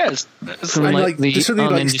 Yeah. It's and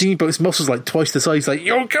suddenly Steamboat's muscles like twice the size. Like,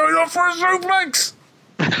 you're going off for a suplex.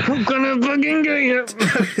 I'm gonna fucking get you.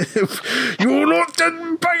 You're not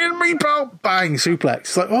done banging me, pal. Bang, suplex.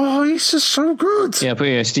 It's like, oh, he's just so good. Yeah,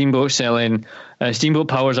 but Steamboat selling. Steamboat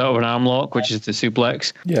powers out of an arm lock, which is the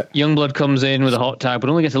suplex. Yeah. Youngblood comes in with a hot tag, but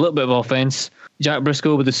only gets a little bit of offense. Jack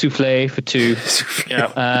Briscoe with the souffle for 2.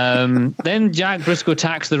 Yeah. Then Jack Briscoe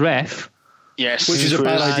attacks the ref. Yes. Which is a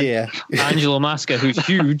bad idea. Angelo Mosca, who's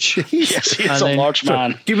huge. Yes, he's a large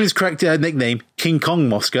man. Give him his correct nickname, King Kong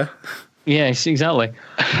Mosca. Yes, exactly.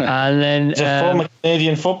 And then he's a former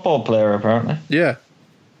Canadian football player, apparently. Yeah.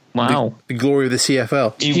 Wow. The glory of the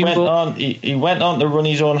CFL. He went on to run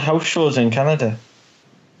his own house shows in Canada.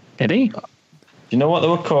 Did he? Do you know what they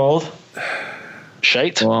were called?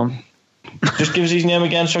 Shite. Go on. Just give us his name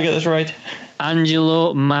again so I get this right.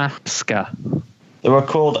 Angelo Mosca. They were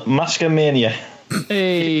called Mascamania.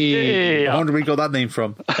 Hey. I wonder where we got that name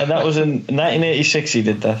from. And that was in 1986 he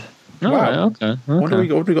did that. Oh, wow. Okay. I wonder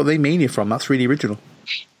where we got the mania from. That's really original.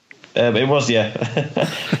 It was, yeah.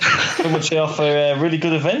 Some would say offer really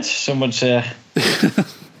good events. Some would say...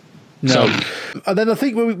 No. And then I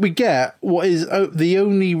think we get what is the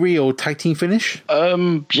only real tag team finish.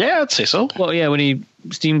 Yeah, I'd say so. Well, yeah, when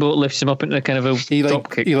Steamboat lifts him up into kind of a drop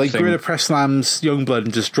kick. He gorilla press slams Youngblood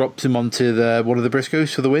and just drops him onto one of the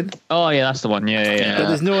Briscoes for the win. Oh yeah, that's the one. Yeah. But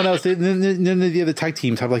there's no one else. None of the other tag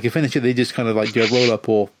teams have like a finisher. They just kind of like do a roll up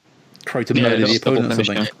or try to murder the opponent or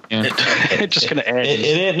something. Yeah. It just kind of ends.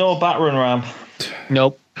 It ain't no battering ram.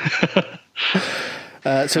 Nope.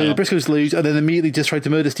 So the Briscoes lose and then immediately just try to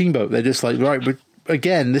murder Steamboat. They're just like, right, but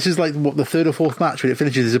again, this is like the third or fourth match when it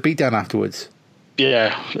finishes. There's a beatdown afterwards.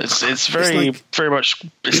 Yeah, it's very much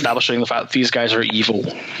establishing the fact that these guys are evil.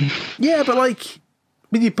 Yeah, but like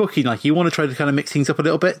with your booking, like you want to try to kind of mix things up a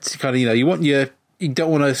little bit. To kind of, you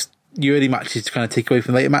don't want your early matches to kind of take away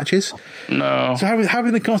from later matches. No. So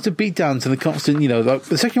having the constant beatdowns and the constant, like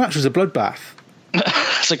the second match was a bloodbath.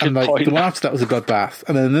 That's a good and point. The one after that was a bloodbath,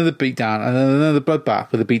 and then another beatdown, and then another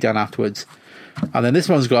bloodbath with a beatdown afterwards. And then this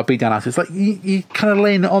one's got a beatdown after. It's like you kind of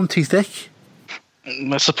laying it on too thick.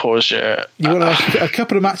 I suppose, yeah. You want a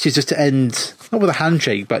couple of matches just to end, not with a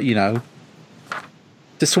handshake, but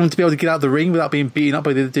just someone to be able to get out of the ring without being beaten up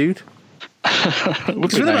by the other dude.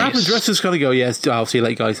 Because whenever it happens, wrestlers kind of go, yes, I'll see you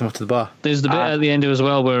later, guys, I'm off to the bar. There's the bit at the end as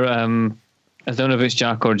well where I don't know if it's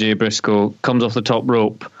Jack or Jay Briscoe comes off the top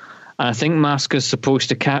rope. And I think Masca's supposed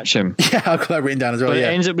to catch him. Yeah, I've got that written down as well. But it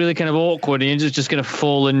ends up really kind of awkward. He ends up just kind of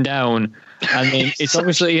falling down. And then it's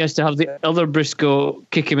obviously he has to have the other Briscoe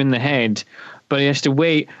kick him in the head. But he has to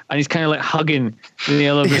wait. And he's kind of like hugging the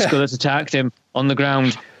other Briscoe that's attacked him on the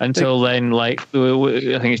ground until then, I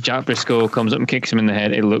think it's Jack Briscoe comes up and kicks him in the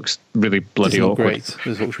head. It looks really bloody awkward.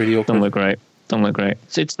 This looks really awkward. Don't look great.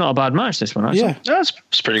 So it's not a bad match, this one, actually. Yeah. No,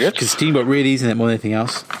 it's pretty good. Because Steamboat really isn't it more than anything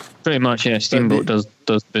else. Pretty much, yeah. Steamboat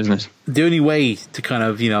does business. The only way to kind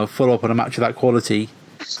of, follow up on a match of that quality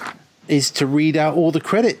is to read out all the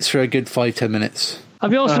credits for a good 5-10 minutes.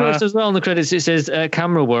 Have you also noticed as well in the credits it says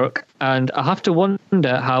camera work, and I have to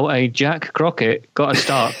wonder how a Jack Crockett got a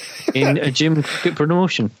start in a gym cricket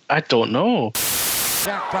promotion. I don't know.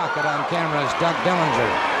 Jack Crockett on cameras, Doug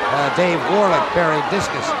Dillinger, Dave Warlick, Barry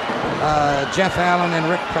Discus, Jeff Allen, and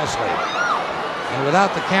Rick Presley. And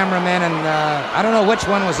without the cameramen, and I don't know which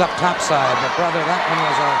one was up topside, but brother, that one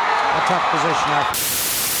was a tough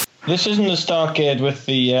position. This isn't the Starrcade with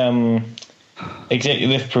the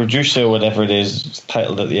executive producer, whatever it is,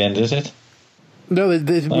 titled at the end, is it? No, not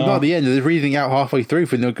at the end. They're reading out halfway through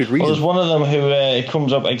for no good reason. Well, there's one of them who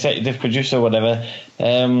comes up, executive producer or whatever,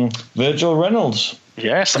 Virgil Reynolds.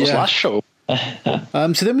 Yes, that was last show.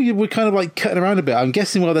 So then we're kind of like cutting around a bit. I'm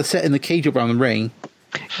guessing while they're setting the cage up around the ring.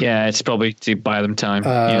 Yeah, it's probably to buy them time.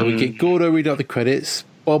 We get Gordo reading out the credits,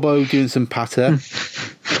 Bobo doing some patter,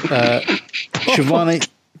 Shivani.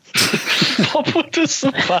 Bobo does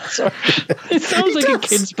some patter. It sounds like a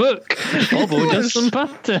kid's book. Bobo does some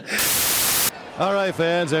patter. All right,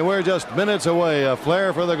 fans, and we're just minutes away. A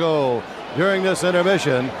Flair for the goal. During this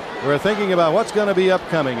intermission, we're thinking about what's going to be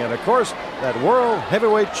upcoming. And, of course, that World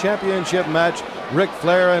Heavyweight Championship match, Ric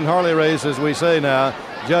Flair and Harley Race, as we say now,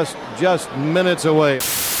 just minutes away.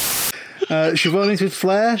 Shivani's with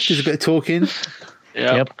Flair. There's a bit of talking.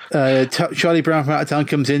 Yep. Charlie Brown from Out of Town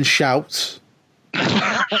comes in, shouts.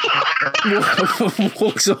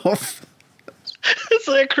 Walks off. It's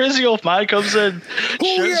like a crazy old man comes in.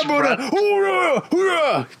 Oh yeah, brother! Hoorah!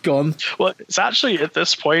 Hoorah! Gone. Well, it's actually at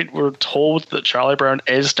this point we're told that Charlie Brown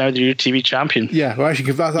is now the new TV champion. Yeah, that's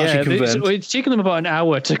actually confirmed. It's taken them about an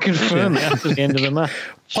hour to confirm it after the end of the match.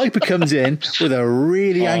 Piper comes in with a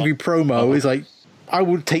really angry promo. He's like, "I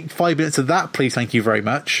would take 5 minutes of that, please. Thank you very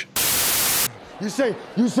much." You say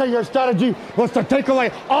your strategy was to take away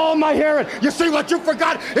all my hearing. You see what you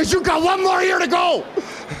forgot is you got one more year to go.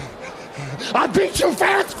 I beat you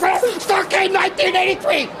fair, Starrcade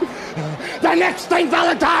 1983. The next thing,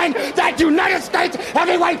 Valentine, that United States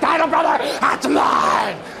heavyweight title, brother, that's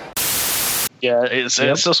mine. Yeah, it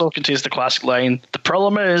also contains the classic line. The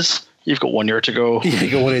problem is you've got 1 year to go. Yeah, you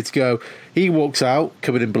got 1 year to go. He walks out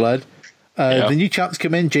covered in blood. The new champs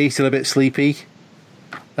come in. Jay's still a bit sleepy.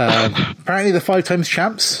 Apparently, the 5 times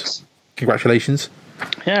champs. Congratulations.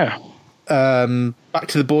 Yeah. Back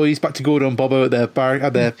to the boys, back to Gordon and Bobo at their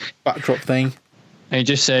backdrop thing. And he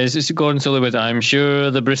just says, "It's Gordon Sullivan, but I'm sure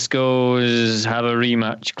the Briscoes have a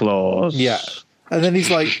rematch clause." Yeah. And then he's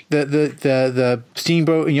like, the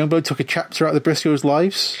Steamboat and Youngblood took a chapter out of the Briscoes'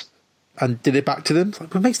 lives and did it back to them. It's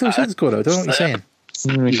like, it makes no sense, Gordo. I don't know what you're saying.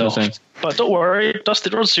 Makes no sense. But don't worry, Dusty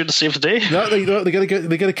Rhodes here to save the day. No,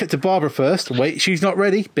 they're gonna cut to Barbara first. Wait, she's not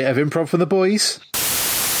ready. Bit of improv from the boys.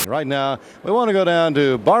 Right now, we want to go down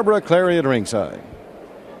to Barbara Clary at ringside.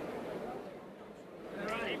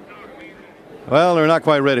 Well, they're not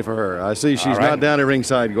quite ready for her. I see she's not down at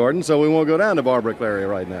ringside, Gordon, so we won't go down to Barbara Clary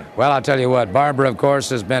right now. Well, I'll tell you what, Barbara, of course,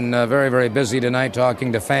 has been very, very busy tonight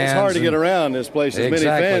talking to fans. It's hard to get around this place, as many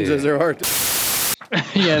fans as there are.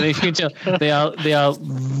 Yeah, you can tell they are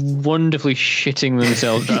wonderfully shitting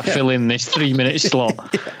themselves to fill in this 3-minute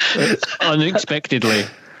slot unexpectedly.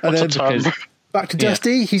 And then back to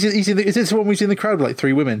Dusty. Is this the one where he's in the crowd with like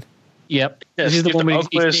 3 women? Yep. This is the one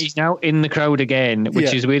where he's now in the crowd again,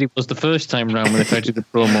 which is where he was the first time round when they tried to do the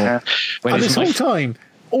promo. And this whole time,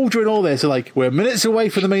 all during all this, are like, we're minutes away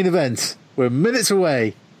from the main event. We're minutes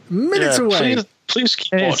away. Minutes away. Please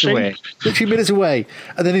keep watching. Literally minutes away.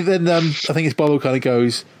 And then I think it's Bobo kind of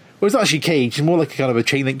goes, well, it's not actually a cage. It's more like a kind of a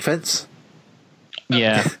chain link fence.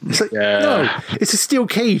 Yeah. It's like, no, it's a steel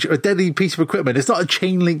cage or a deadly piece of equipment. It's not a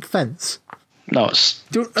chain link fence. No, it's...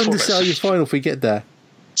 Don't undersell your final if we get there.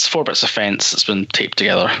 It's 4 bits of fence that's been taped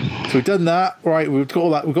together. So we've done that. Right, we've got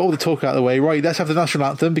all that. We've got all the talk out of the way. Right, let's have the national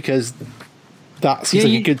anthem because that seems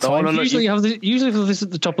like a good time. Usually have this at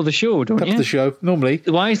the top of the show, don't you? Top of the show, normally.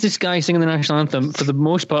 Why is this guy singing the national anthem for the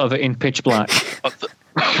most part of it in pitch black?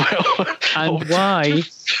 And why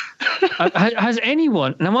has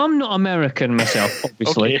anyone? Now, I'm not American myself,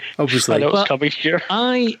 obviously. Obviously, I know what's coming here.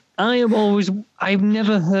 I've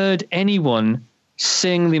never heard anyone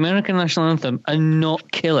sing the American national anthem and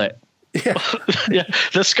not kill it. Yeah,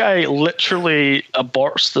 this guy literally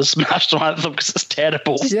aborts this national anthem because it's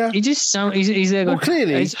terrible. Yeah, he just sounds. He's there going. Well,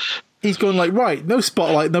 clearly, he's going like, right, no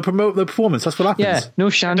spotlight, no performance. That's what happens. Yeah,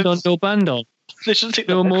 no Shandon, no band on. They should take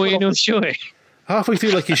no Moe, no Shoei. Halfway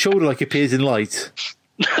through, like his shoulder appears in light,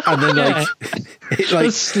 and then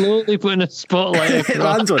it slowly putting a spotlight. It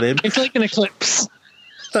lands on him. It's like an eclipse.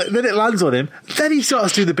 Then it lands on him. Then he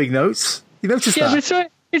starts doing the big notes. You notice that? Yeah,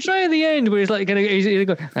 but it's right at the end where he's like he's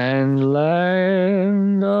going, and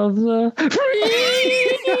land of the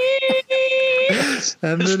free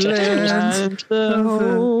and the land of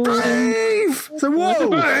the brave. So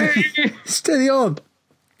whoa, steady on,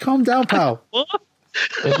 calm down, pal. What?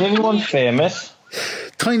 Is anyone famous?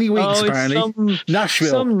 Tiny Weeks, apparently. Nashville.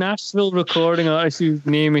 Some Nashville recording artist whose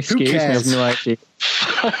name escapes me. I have no idea.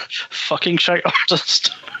 Fucking shite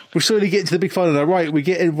artist. We're slowly getting to the big final now. Right, we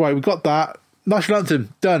got that. National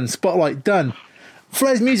anthem, done. Spotlight, done.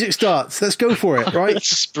 Flair's music starts. Let's go for it, right?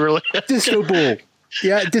 This is brilliant. Disco ball.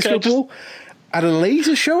 Yeah, disco ball. At a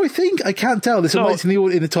laser show, I think. I can't tell. There's some lights in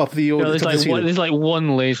the top of the audience. There's like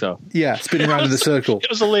one laser. Yeah, spinning around in a circle. It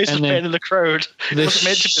was a laser pen in the crowd. It The wasn't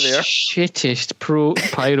meant to be there. shittest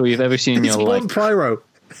pyro you've ever seen in your life. One pyro.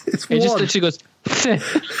 It's one. It just literally goes.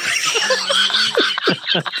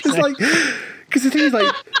 It's like, because the thing is,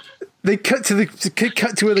 like, they cut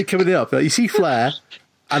to where they're coming up. Like, you see Flair,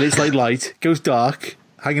 and it's like light, goes dark,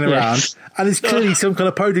 hanging around, and it's clearly some kind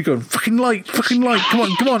of powder going, fucking light, come on, light,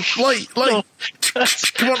 come on,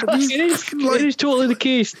 It is totally the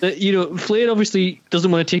case that, Flair obviously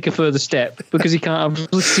doesn't want to take a further step because he can't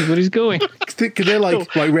obviously see where he's going. Because they're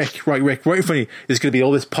like, right in front of you, there's going to be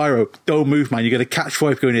all this pyro, don't move, man, you're going to catch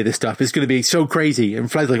fire going near this stuff, it's going to be so crazy.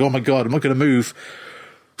 And Flair's like, oh my god, I'm not going to move.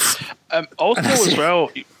 Also, as well,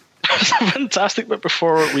 it's a fantastic bit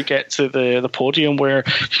before we get to the podium where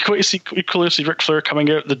you clearly see Ric Flair coming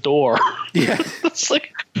out the door. Yeah. It's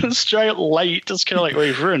like this giant light. It's kind of like, well,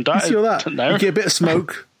 you've ruined that. You see all that? Now. You get a bit of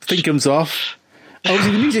smoke, thing comes off.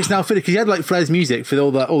 Obviously, the music's now finished because you had like Flair's music for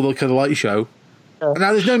all the kind of light show. Yeah. And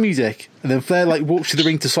now there's no music. And then Flair like walks to the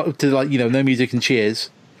ring to like, no music and cheers.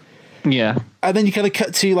 Yeah. And then you kind of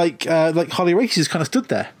cut to like Harley Race is kind of stood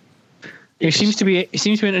there. It seems to be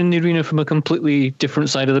in the arena from a completely different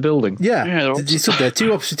side of the building. Yeah, he stood there.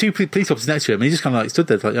 Two police officers next to him, and he just kind of like stood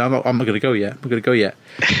there, like, I'm not going to go yet.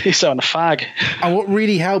 He's on a fag. And what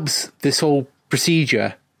really helps this whole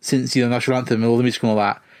procedure, since national anthem and all the music and all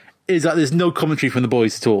that, is that there's no commentary from the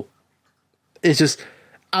boys at all. It's just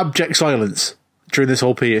abject silence during this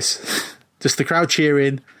whole piece, just the crowd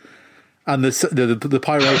cheering and the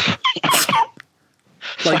pyro.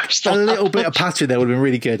 Like a little bit of pattern there would have been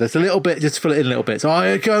really good. Just a little bit, just to fill it in a little bit. So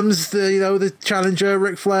here comes the challenger,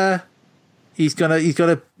 Ric Flair. He's got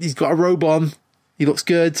a robe on. He looks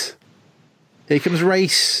good. Here comes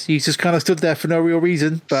Race. He's just kind of stood there for no real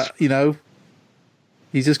reason, but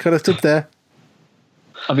he's just kind of stood there.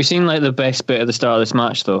 Have you seen like the best bit at the start of this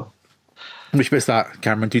match though? Which bit's that,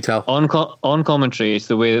 Cameron? Do tell. On commentary, it's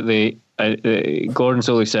the way that Gordon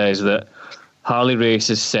Soley says that Harley Race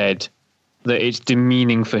has said that it's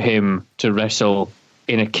demeaning for him to wrestle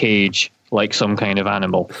in a cage like some kind of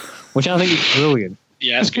animal, which I think is brilliant.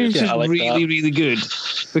 Yeah, it's good. It's just really, really good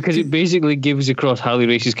because it basically gives across Harley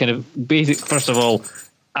Race's kind of basic, first of all,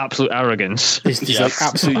 absolute arrogance. It's like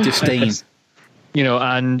absolute disdain.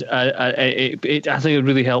 And I think it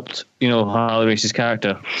really helped, Harley Race's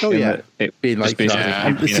character. Oh yeah, being like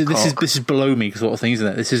this is below me sort of thing, isn't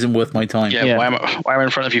it? This isn't worth my time. Yeah. Why am I in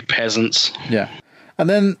front of you, peasants? Yeah. And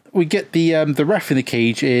then we get the ref in the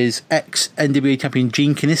cage is ex-NWA champion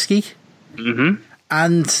Gene Kiniski. Mm-hmm.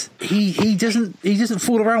 And he doesn't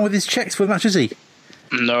fool around with his checks for the match, does he?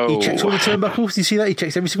 No. He checks all the turnbuckles. Do you see that? He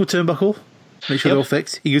checks every single turnbuckle. Make sure they're all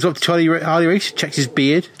fixed. He goes up to Harley Race, checks his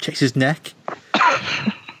beard, checks his neck,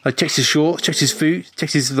 checks his shorts, checks his foot,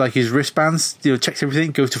 checks his wristbands, checks everything,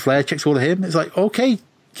 goes to Flair, checks all of him. It's like, okay,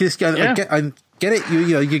 I get it.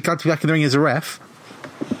 You're glad to be back in the ring as a ref.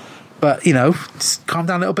 But, just calm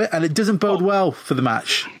down a little bit. And it doesn't bode well for the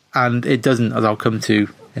match. And it doesn't, as I'll come to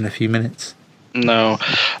in a few minutes. No.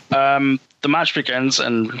 The match begins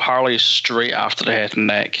and Harley's straight after the head and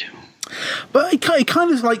neck. But it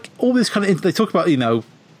kind of like all this kind of... They talk about,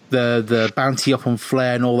 the bounty up on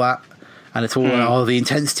Flair and all that. And it's all, the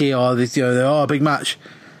intensity, a big match.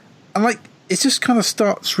 And, it just kind of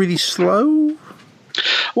starts really slow.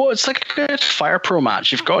 Well, it's like a good Fire Pro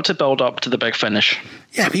match. You've got to build up to the big finish.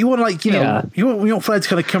 Yeah, but you want you want Flair to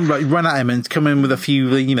kind of come run at him and come in with a few,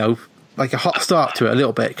 like a hot start to it a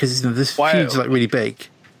little bit because this feud's really big.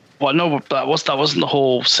 Well, no, but that wasn't the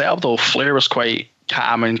whole setup though. Flair was quite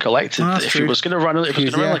calm and collected. If he was going to run,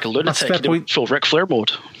 like a lunatic, he'd full Ric Flair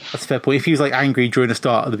mode. That's a fair point. If he was angry during the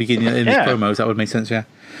start at the beginning in his promos, that would make sense. Yeah,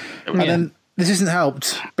 and then this isn't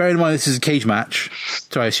helped. Bear in mind this is a cage match,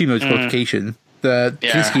 so I assume no disqualification.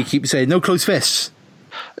 Kiniski keeps saying no closed fists.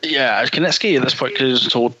 Yeah, Kiniski at this point is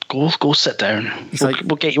told, go sit down.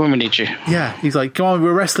 We'll get you when we need you. Yeah, he's like, come on,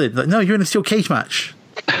 we're wrestling. Like, no, you're in a steel cage match.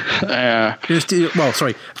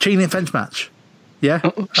 Chain and fence match. Yeah,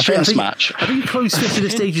 match. I think closed fist at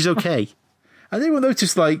this stage is okay. And anyone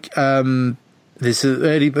noticed this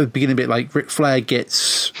early beginning bit, Ric Flair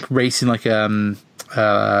gets racing headlock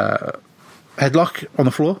on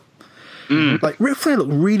the floor. Ric Flair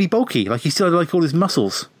looked really bulky. He still had all his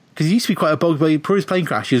muscles. Because he used to be quite a bulky. Before his plane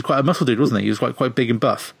crash, he was quite a muscle dude, wasn't he? He was quite big and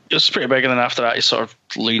buff. He was pretty big, and then after that, he sort of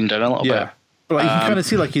leaned down a little bit. But you can kind of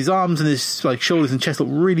see his arms and his shoulders and chest look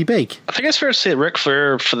really big. I think it's fair to say Ric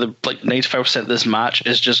Flair for the 95% of this match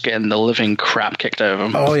is just getting the living crap kicked out of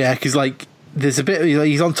him. Oh yeah, because there's a bit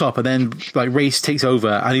he's on top, and then Race takes over,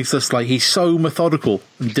 and he's just he's so methodical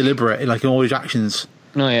and deliberate in all his actions.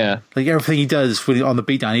 Oh yeah, like everything he does when on the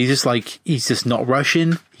beatdown, he's just not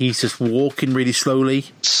rushing. He's just walking really slowly,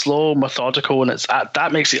 slow, methodical, and it's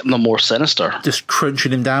that makes it the more sinister. Just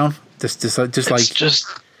crunching him down. Just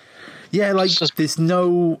there's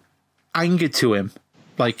no anger to him.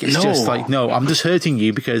 Like it's just like, no, I'm just hurting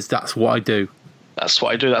you because that's what I do. That's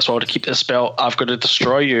what I do. That's why I want to keep this belt. I've got to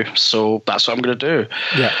destroy you. So that's what I'm going to do.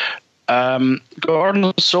 Yeah.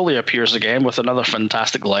 Gordon Soley appears again with another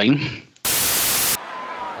fantastic line.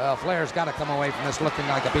 Well, Flair's got to come away from this looking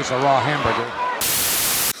like a piece of raw hamburger.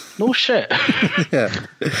 No shit. Yeah.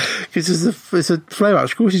 Because it's a Flair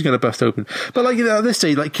match. Of course he's going to bust open. But like, at this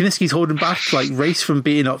stage, like Kiniski's holding back like Race from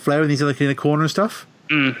beating up Flair and he's like in the corner and stuff.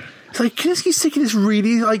 It's like Kiniski's taking this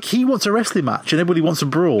really, like, he wants a wrestling match and everybody wants a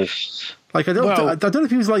brawl. Like, I don't know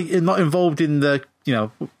if he was like not involved in the,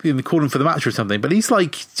 in the calling for the match or something, but he's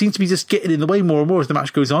like, seems to be just getting in the way more and more as the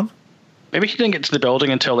match goes on. Maybe he didn't get to the building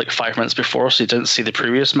until like 5 minutes before, so he didn't see the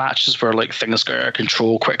previous matches where like things got out of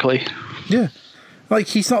control quickly. Yeah. Like,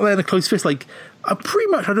 he's not there in a close fist. Like, pretty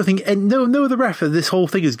much, I don't think, no other ref of this whole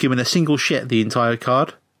thing has given a single shit the entire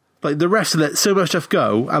card. Like, the refs let so much stuff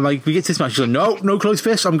go, and like, we get to this match, he's like, no close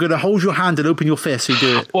fists, I'm going to hold your hand and open your fist, so you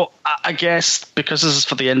do it. Well, I guess because this is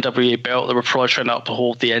for the NWA belt, they were probably trying to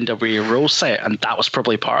uphold the NWA rule set, and that was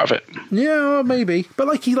probably part of it. Yeah, maybe. But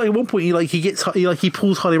like, at one point, he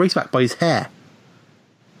pulls Harley Race back by his hair.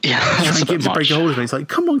 Yeah, trying to get him to break a hold of him. He's like,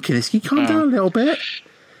 come on, Kiniski, calm down a little bit.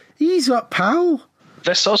 Ease up, pal.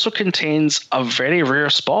 This also contains a very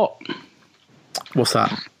rare spot. What's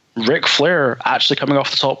that? Ric Flair actually coming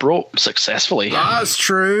off the top rope successfully. That's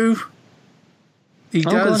true. He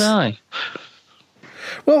does. God, aye.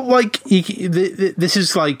 Well, like this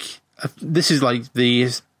is like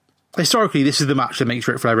the historically this is the match that makes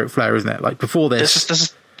Ric Flair, isn't it? Like before this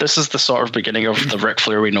is the sort of beginning of the Ric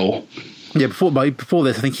Flair we know. Yeah, before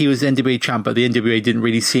this, I think he was NWA champ, but the NWA didn't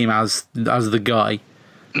really see him as the guy.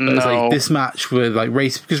 But no. It's like this match with like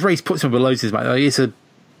Race, because Race puts him below his match. Like, it's a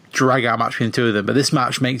drag out match between the two of them, but this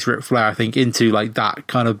match makes Ric Flair, I think, into like that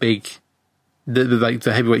kind of big, the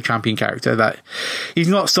heavyweight champion character that he's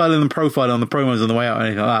not styling and profiling on the promos on the way out or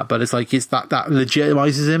anything like that. But it's like that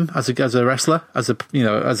legitimizes him as a wrestler, as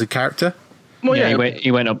a character. Well, yeah,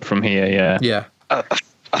 he went up from here. Yeah, yeah.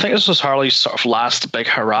 I think this was Harley's sort of last big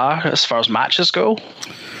hurrah as far as matches go.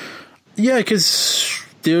 Yeah, because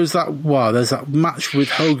there's that match with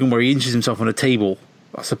Hogan where he injures himself on a table.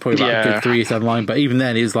 That's probably about a good 3 years down the line. But even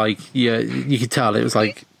then, it was like, yeah, you could tell it was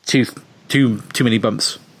like too many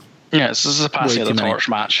bumps. Yeah, this is a passing of the torch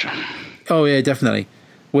match. Oh yeah, definitely.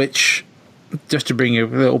 Which, just to bring a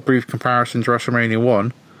little brief comparison to WrestleMania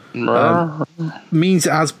 1, means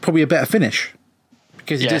it has probably a better finish.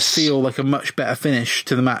 Because it does feel like a much better finish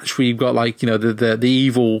to the match where you've got like, the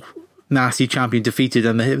evil, nasty champion defeated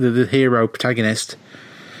and the hero protagonist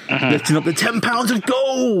lifting up the 10 pounds of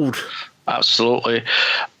gold. Absolutely.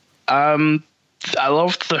 I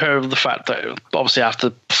loved the fact that obviously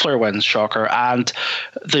after Flair wins, shocker, and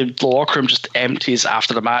the locker room just empties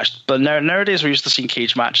after the match. But nowadays we're used to seeing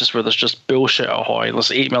cage matches where there's just bullshit ahoy.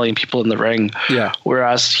 There's 8 million people in the ring. Yeah.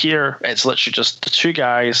 Whereas here it's literally just the two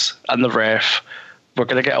guys and the ref. We're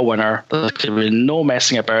going to get a winner. There's going to be no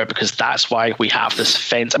messing about because that's why we have this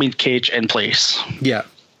cage in place. Yeah.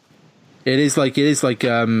 It is like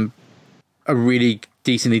a really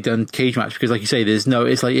decently done cage match because, like you say,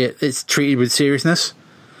 it's treated with seriousness.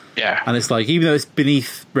 Yeah, and it's like even though it's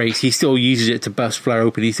beneath Race, he still uses it to bust Flair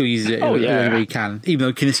open. He still uses it in any way he can, even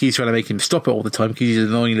though Kiniski's trying to make him stop it all the time because he's an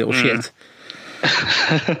annoying little shit.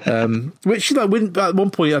 Which when at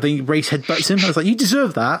one point I think Race headbutts him. I was like, you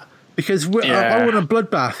deserve that because I want a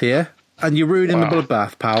bloodbath here, and you're ruining the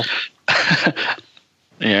bloodbath, pal.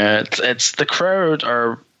 Yeah, it's the crowd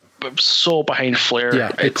are so behind Flair.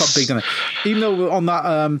 Yeah, they got big on it. Even though on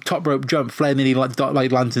that top rope jump, Flair nearly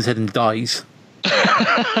lands his head and dies.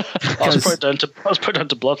 I was put down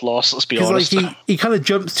to blood loss. Let's be honest. Like he kind of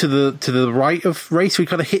jumps to the right of Race, so he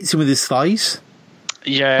kind of hits him with his thighs.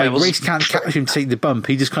 Yeah, like Race can't catch him to take the bump.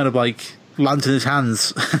 He just kind of like lands in his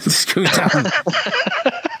hands and just goes down.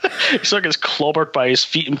 He sort of gets clobbered by his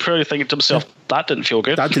feet and probably thinking to himself, that didn't feel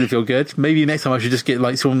good. That didn't feel good. Maybe next time I should just get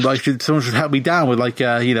like someone should help me down with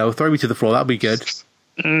throw me to the floor. That'd be good.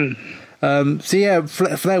 So yeah,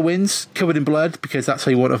 Flair wins, covered in blood because that's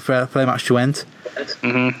how you want a Flair match to end.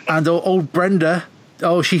 And old Brenda,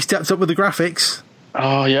 she steps up with the graphics.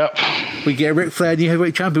 Oh, yep. We get Ric Flair, new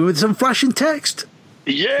heavyweight champion, with some flashing text.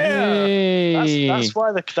 Yeah, that's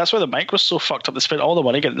why the mic was so fucked up. They spent all the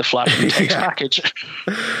money getting the flashing text package.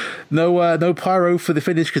 No pyro for the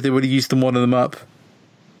finish because they would have used them, one of them up.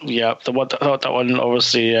 Yeah, the one that one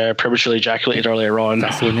obviously prematurely ejaculated earlier on.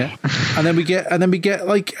 That's the one, yeah. and then we get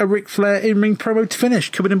like a Ric Flair in-ring promo to finish,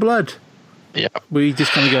 covered in blood. Yeah, where he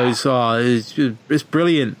just kind of goes, it's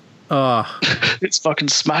brilliant. It's fucking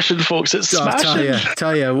smashing, folks. It's smashing.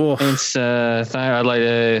 Tell you, woof. It's I'd like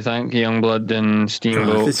to thank Youngblood and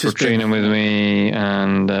Steamboat for training with me,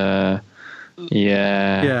 and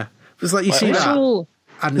yeah. It's like you see that.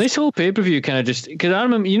 This whole pay-per-view kind of just... Because I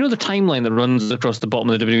remember... You know the timeline that runs across the bottom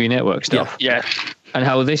of the WWE Network stuff? Yeah. And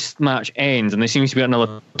how this match ends, and there seems to be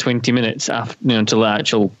another 20 minutes after, until the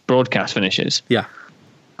actual broadcast finishes. Yeah.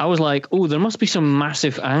 I was like, oh, there must be some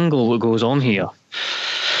massive angle that goes on here.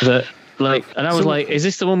 And I was like, is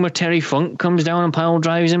this the one where Terry Funk comes down and pile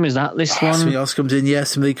drives him? Is that this one? Somebody else comes in, yeah.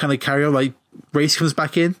 Somebody kind of carry on, like Race comes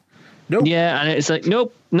back in. Nope. Yeah, and it's like,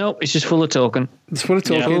 nope, it's just full of talking. It's full of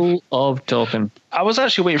talking. Full of talking. I was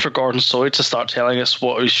actually waiting for Gordon Soy to start telling us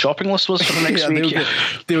what his shopping list was for the next week.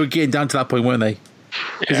 They were getting down to that point, weren't they?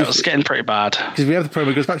 Yeah, it was getting pretty bad. Because we have the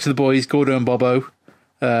promo, goes back to the boys, Gordo and Bobo.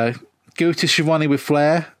 Go to Shivani with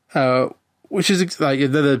Flair, which is like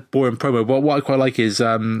another boring promo. But what I quite like is,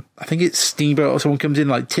 I think it's Steamboat or someone comes in,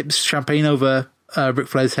 like tips champagne over Ric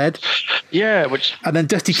Flair's head. Yeah, and then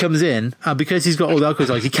Dusty comes in, and because he's got all the alcohol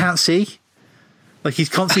in his eyes, he can't see. Like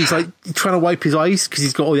he's like trying to wipe his eyes because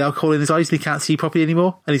he's got all the alcohol in his eyes and he can't see properly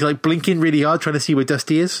anymore. And he's like blinking really hard trying to see where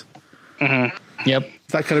Dusty is. Mm-hmm. Yep.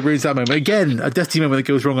 That kind of ruins that moment. Again, a Dusty moment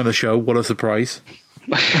that goes wrong on the show. What a surprise.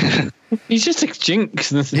 He's just a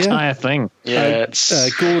jinx in this entire thing. Yeah.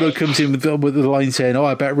 Gordo comes in with the line saying,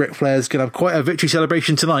 I bet Ric Flair's going to have quite a victory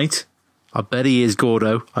celebration tonight. I bet he is,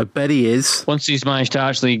 Gordo. I bet he is. Once he's managed to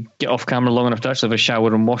actually get off camera long enough to actually have a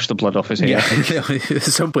shower and wash the blood off his hair. Yeah, at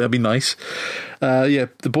some point that'd be nice. The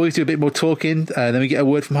boys do a bit more talking, and then we get a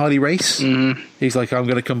word from Harley Race. Mm-hmm. He's like, I'm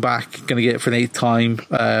going to come back, going to get it for an 8th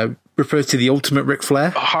time. Refers to the ultimate Ric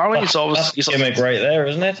Flair. Harley's always... That's a gimmick right there,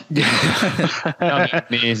 isn't it? That'd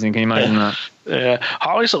be amazing. Can you imagine that? Yeah,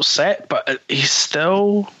 Harley's upset, but he's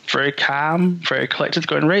still very calm, very collected,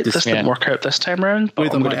 going, right, this didn't work out this time around,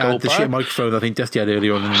 but I'm going to go back. The shit microphone I think Dusty had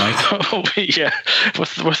earlier on in the night. Yeah,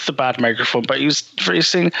 with the bad microphone, but he was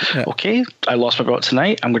saying, okay, I lost my belt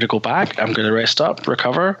tonight, I'm going to go back, I'm going to rest up,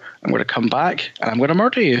 recover, I'm going to come back, and I'm going to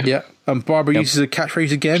murder you. Yeah, and Barbara uses a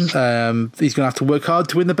catchphrase again. He's going to have to work hard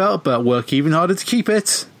to win the belt, but work even harder to keep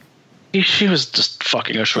it. She was just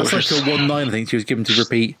fucking atrocious. That's like a 1-9 I think she was given to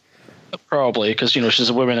repeat. Probably, because, she's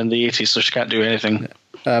a woman in the 80s, so she can't do anything.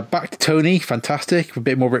 Back to Tony, fantastic, a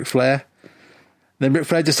bit more Ric Flair. Then Ric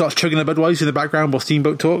Flair just starts chugging a Budweiser in the background while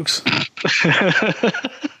Steamboat talks.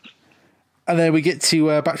 And then we get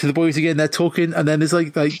to back to the boys again, they're talking, and then there's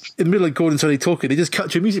like in the middle of Gordon Tony talking, they just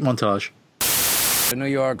cut to a music montage. To New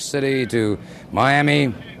York City, to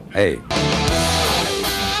Miami, hey.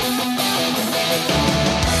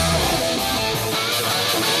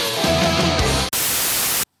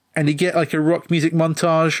 And you get like a rock music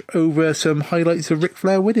montage over some highlights of Ric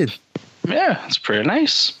Flair winning. Yeah, it's pretty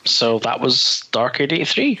nice. So that was Starrcade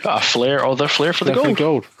 83. Flair for the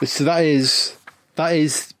gold. So that is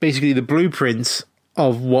basically the blueprint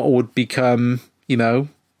of what would become, the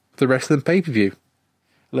wrestling pay-per-view.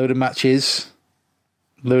 Load of matches,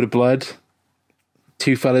 load of blood,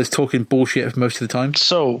 two fellas talking bullshit most of the time.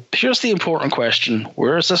 So here's the important question.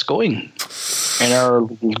 Where is this going in our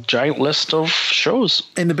giant list of shows?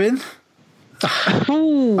 In the bin?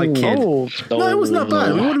 I kid. No, it wasn't that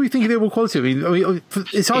bad. What do we think of the overall quality? I mean,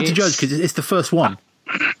 it's hard to judge because it's the first one.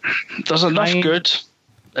 There's enough good.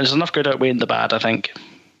 There's enough good outweighing the bad, I think.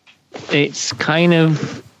 It's kind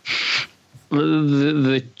of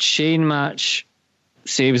the chain match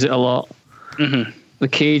saves it a lot. Mm-hmm. The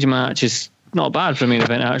cage match is not bad for a main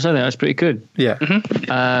event, actually. I think that's pretty good. Yeah.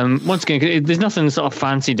 Mm-hmm. Once again, there's nothing sort of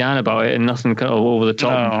fancy down about it and nothing kind of over the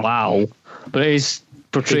top. No. Wow. But it is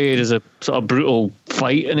portrayed as a sort of brutal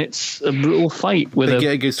fight, and it's a brutal fight with they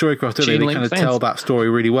get a good story across, don't they? They kind of tell that story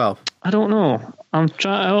really well. I don't know. I'm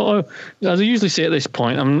trying. As I usually say at this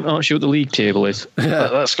point, I'm not sure what the league table is.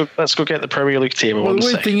 Let's go get the Premier League table. Well, the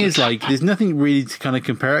weird thing is, there's nothing really to kind of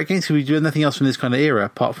compare it against. We do nothing else from this kind of era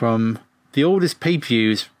apart from the oldest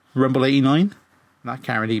pay-per-view is Rumble 89. That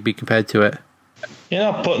can't really be compared to it. You're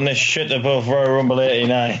not putting this shit above Royal Rumble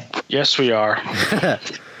 89. Yes, we are.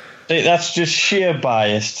 That's just sheer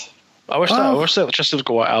biased. I wish that just would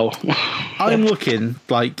go out. I'm looking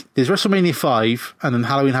there's WrestleMania 5 and then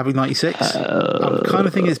Halloween Havoc 96. I'm kind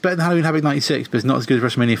of thinking it's better than Halloween Havoc 96, but it's not as good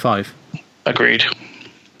as WrestleMania 5. Agreed.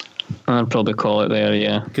 I'd probably call it there,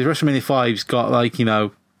 yeah. Because WrestleMania 5's got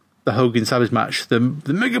the Hogan Savage match, the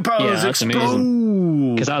Mega Powers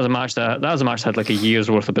explode. Because that was a match that had like a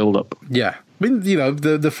year's worth of build up. Yeah. I mean,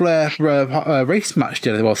 the Flair race match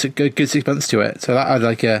did well, good 6 months to it. So that had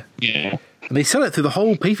like a And they sell it through the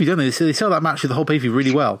whole pay-per-view, don't they? They sell that match through the whole pay-per-view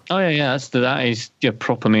really well. Oh yeah, that is your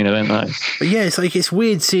proper main event. That is. But yeah, it's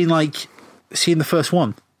weird seeing the first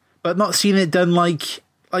one, but not seeing it done like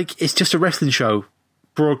it's just a wrestling show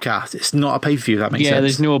broadcast. It's not a pay-per-view. That makes sense. Yeah,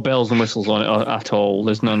 there's no bells and whistles on it at all.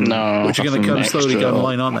 There's none. No, which are going to come slowly down the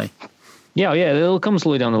line, aren't they? Yeah, they'll come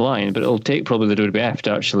slowly down the line, but it'll take probably the WWF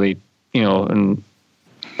to actually, and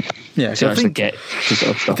to actually get to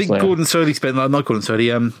sort of stuff. I think there. Gordon Solie spent, not Gordon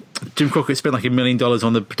Solie, Jim Crockett spent like $1 million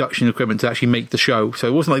on the production equipment to actually make the show. So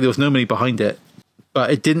it wasn't like there was no money behind it,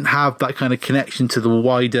 but it didn't have that kind of connection to the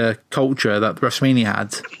wider culture that WrestleMania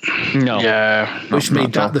had. No, which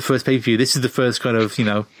made that the first pay per view. This is the first kind of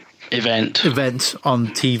event on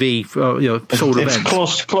TV, sold event.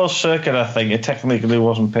 It's close circuit, I think. It technically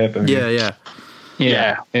wasn't pay-per-view.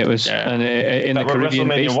 Yeah, it was. And in the Caribbean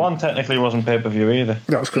WrestleMania 1 technically wasn't pay-per-view either.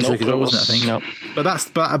 That was close circuit, wasn't it, I think? No. But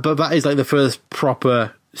that is like the first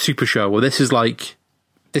proper super show. Well, this is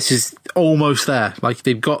almost there. Like,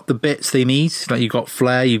 they've got the bits they need. Like, you've got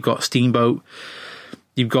Flair, you've got Steamboat,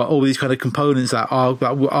 you've got all these kind of components that are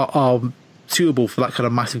suitable for that kind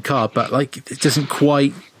of massive card, but like it doesn't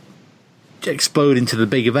quite explode into the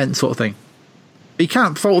big event sort of thing. But you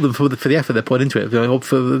can't fault them for the effort they put into it,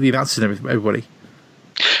 for the announcers and everybody.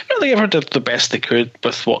 No, they ever did the best they could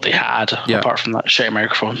with what they had, apart from that shitty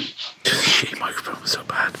microphone. Shitty microphone was so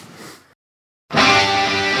bad.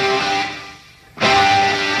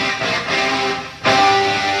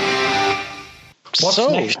 What's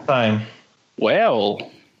next time?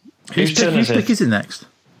 Well, whose pick is it next?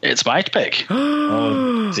 It's my pick.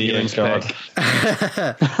 Oh, dear God.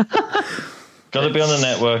 Got to be on the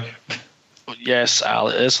network. Yes, Al,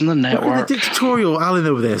 it is on the network. Look at the dictatorial Alan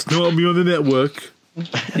over there. It's not on me on the network.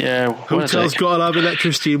 Yeah. Hotel's got to have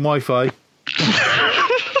electricity and Wi-Fi.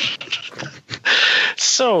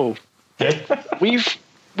 So, we've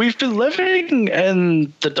been living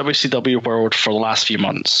in the WCW world for the last few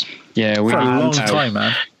months. Yeah, for a long time,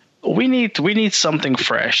 man. We need something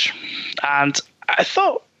fresh, and I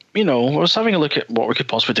thought, I was having a look at what we could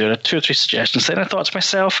possibly do. I had 2 or 3 suggestions. Then I thought to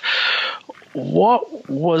myself, what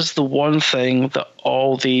was the one thing that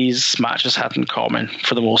all these matches had in common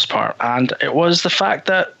for the most part? And it was the fact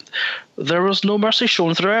that there was no mercy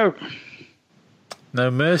shown throughout.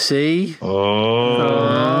 No mercy.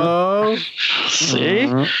 Oh.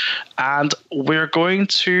 See? And we're going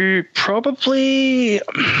to probably,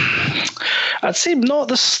 I'd say not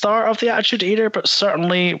the start of the Attitude Era, but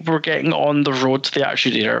certainly we're getting on the road to the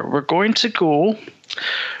Attitude Era. We're going to go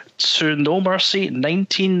to No Mercy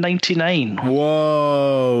 1999.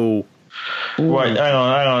 Whoa. Right, hang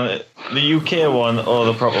on. The UK one or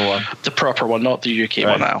the proper one? The proper one, not the UK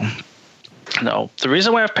one now. No. The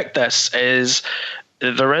reason why I've picked this is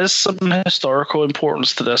there is some historical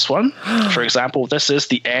importance to this one. For example, this is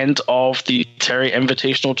the end of the Terry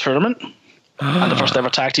Invitational Tournament and the first ever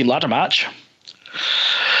tag team ladder match.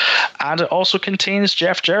 And it also contains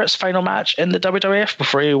Jeff Jarrett's final match in the WWF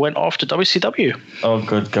before he went off to WCW. Oh,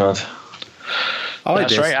 good God. I like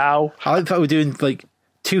That's this. right, Al. I like that we're doing like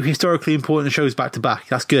 2 historically important shows back to back.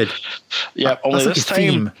 That's good. Yeah, only that's this like a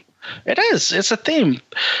time. theme. It is. It's a theme.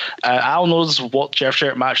 Al knows what Jeff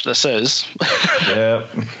Jarrett match this is. Yeah,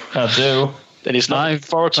 I do. And he's not looking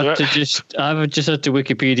forward to it. I've just had to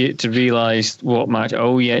Wikipedia to realise what match.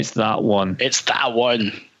 Oh, yeah, it's that one. It's that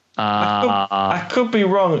one. I could be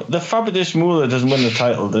wrong. The Fabulous Moolah doesn't win the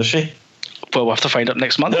title, does she? Well, we'll have to find out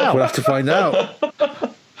next month. We'll have to find out.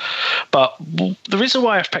 But the reason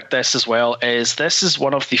why I've picked this as well is this is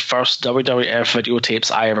one of the first WWF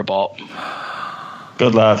videotapes I ever bought.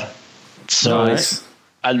 Good lad. So, nice.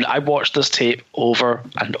 And I watched this tape over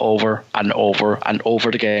and over and over and over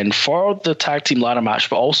again for the tag team ladder match,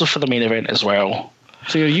 but also for the main event as well.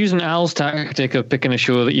 So you're using Al's tactic of picking a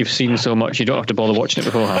show that you've seen so much you don't have to bother watching it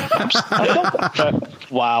beforehand.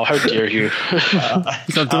 Wow, how dare you? I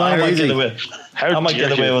might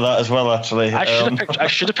get away with that as well, actually. I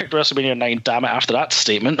should have picked WrestleMania 9, damn it, after that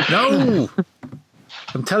statement. No!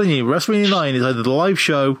 I'm telling you, WrestleMania 9 is either the live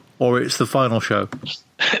show or it's the final show.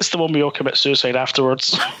 It's the one we all commit suicide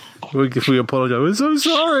afterwards. If we apologise, we're so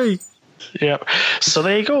sorry. Yep. So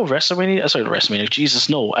there you go. WrestleMania. Jesus,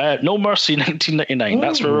 no. No Mercy 1999. Ooh.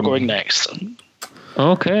 That's where we're going next.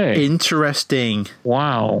 Okay. Interesting.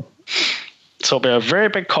 Wow. So it'll be a very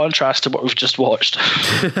big contrast to what we've just watched.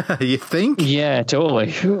 You think? Yeah,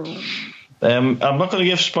 totally. I'm not going to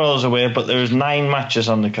give spoilers away, but there's 9 matches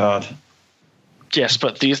on the card. Yes,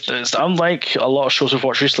 but these unlike a lot of shows we've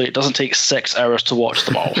watched recently, it doesn't take 6 hours to watch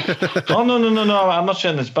them all. Oh, no. I'm not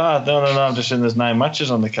saying it's bad. No. I'm just saying there's 9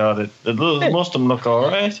 matches on the card. Most of them look all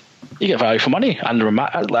right. You get value for money. And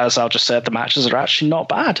as Al just said, the matches are actually not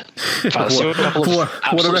bad. In fact,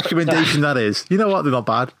 what a recommendation that is. You know what? They're not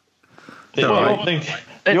bad. The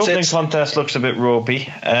opening contest looks a bit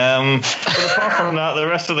ropey. But apart from that, the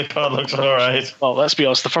rest of the card looks all right. Well, let's be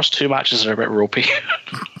honest. The first 2 matches are a bit ropey.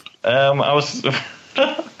 Well,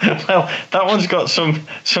 that one's got some.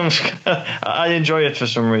 I enjoy it for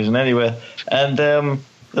some reason, anyway. And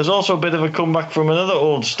there's also a bit of a comeback from another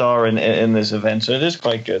old star in this event, so it is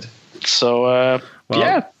quite good. So,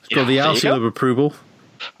 it's got the Al seal of approval.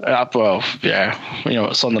 Well, yeah,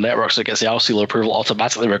 it's on the network, so it gets the Al seal approval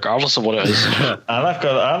automatically, regardless of what it is. and I've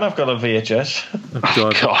got a VHS.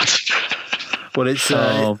 Oh, God. Well, it's.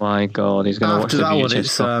 Oh my God, he's going to watch the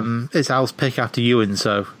VHS. One, it's Al's pick after Ewan,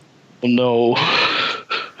 so. No.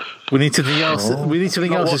 We need something else. We need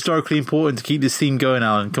something else historically important to keep this theme going,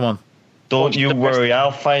 Alan. Come on. Don't you worry.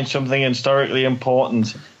 I'll find something historically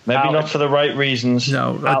important. Maybe not for the right reasons.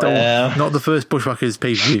 No, I don't. Not the first Bushwhackers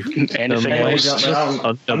pay-per-view. Anything else?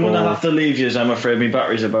 I'm going to have to leave you. I'm afraid my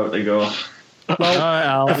battery's about to go.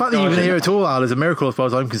 Well, the fact that you're even here at all, Al, is a miracle as far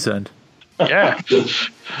as I'm concerned. Yeah.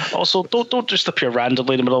 Also, don't just appear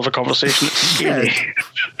randomly in the middle of a conversation. It's scary.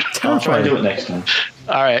 I'll try to do it next time.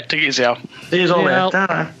 All right, take it easy, Al. See you all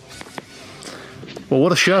later. Well,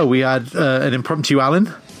 what a show. We had an impromptu Alan.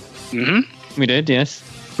 Mm-hmm. We did, yes.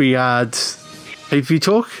 We had pay-per-view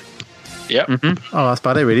talk. Yep. Mm-hmm. Oh, that's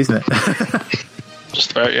about it, really, isn't it?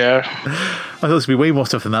 Just about, yeah. I thought it was going to be way more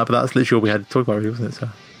stuff than that, but that's literally all we had to talk about, really, wasn't it? So.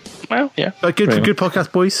 Well, yeah. Good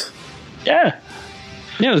podcast, boys. Yeah.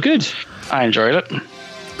 Yeah, it was good. I enjoyed it.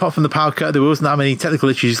 Apart from the power cut, there wasn't that many technical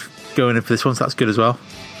issues going in for this one, so that's good as well.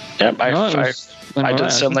 Yep, I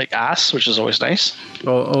didn't sound like ass, which is always nice.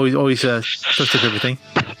 Always touched up everything.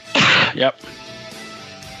 Yep.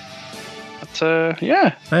 But,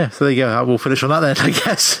 yeah. Yeah, so there you go. We'll finish on that then, I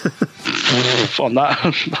guess. on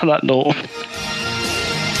that note.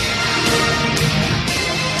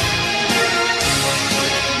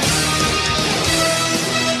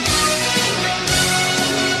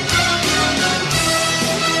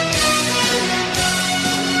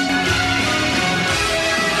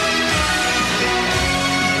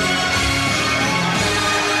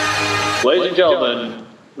 Ladies and gentlemen,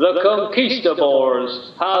 the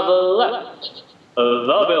Conquistadors have left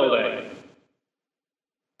the building.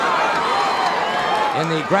 In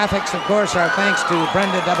the graphics, of course, our thanks to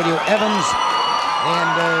Brenda W. Evans,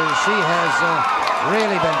 and she has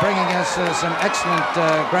really been bringing us some excellent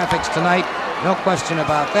graphics tonight, no question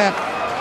about that.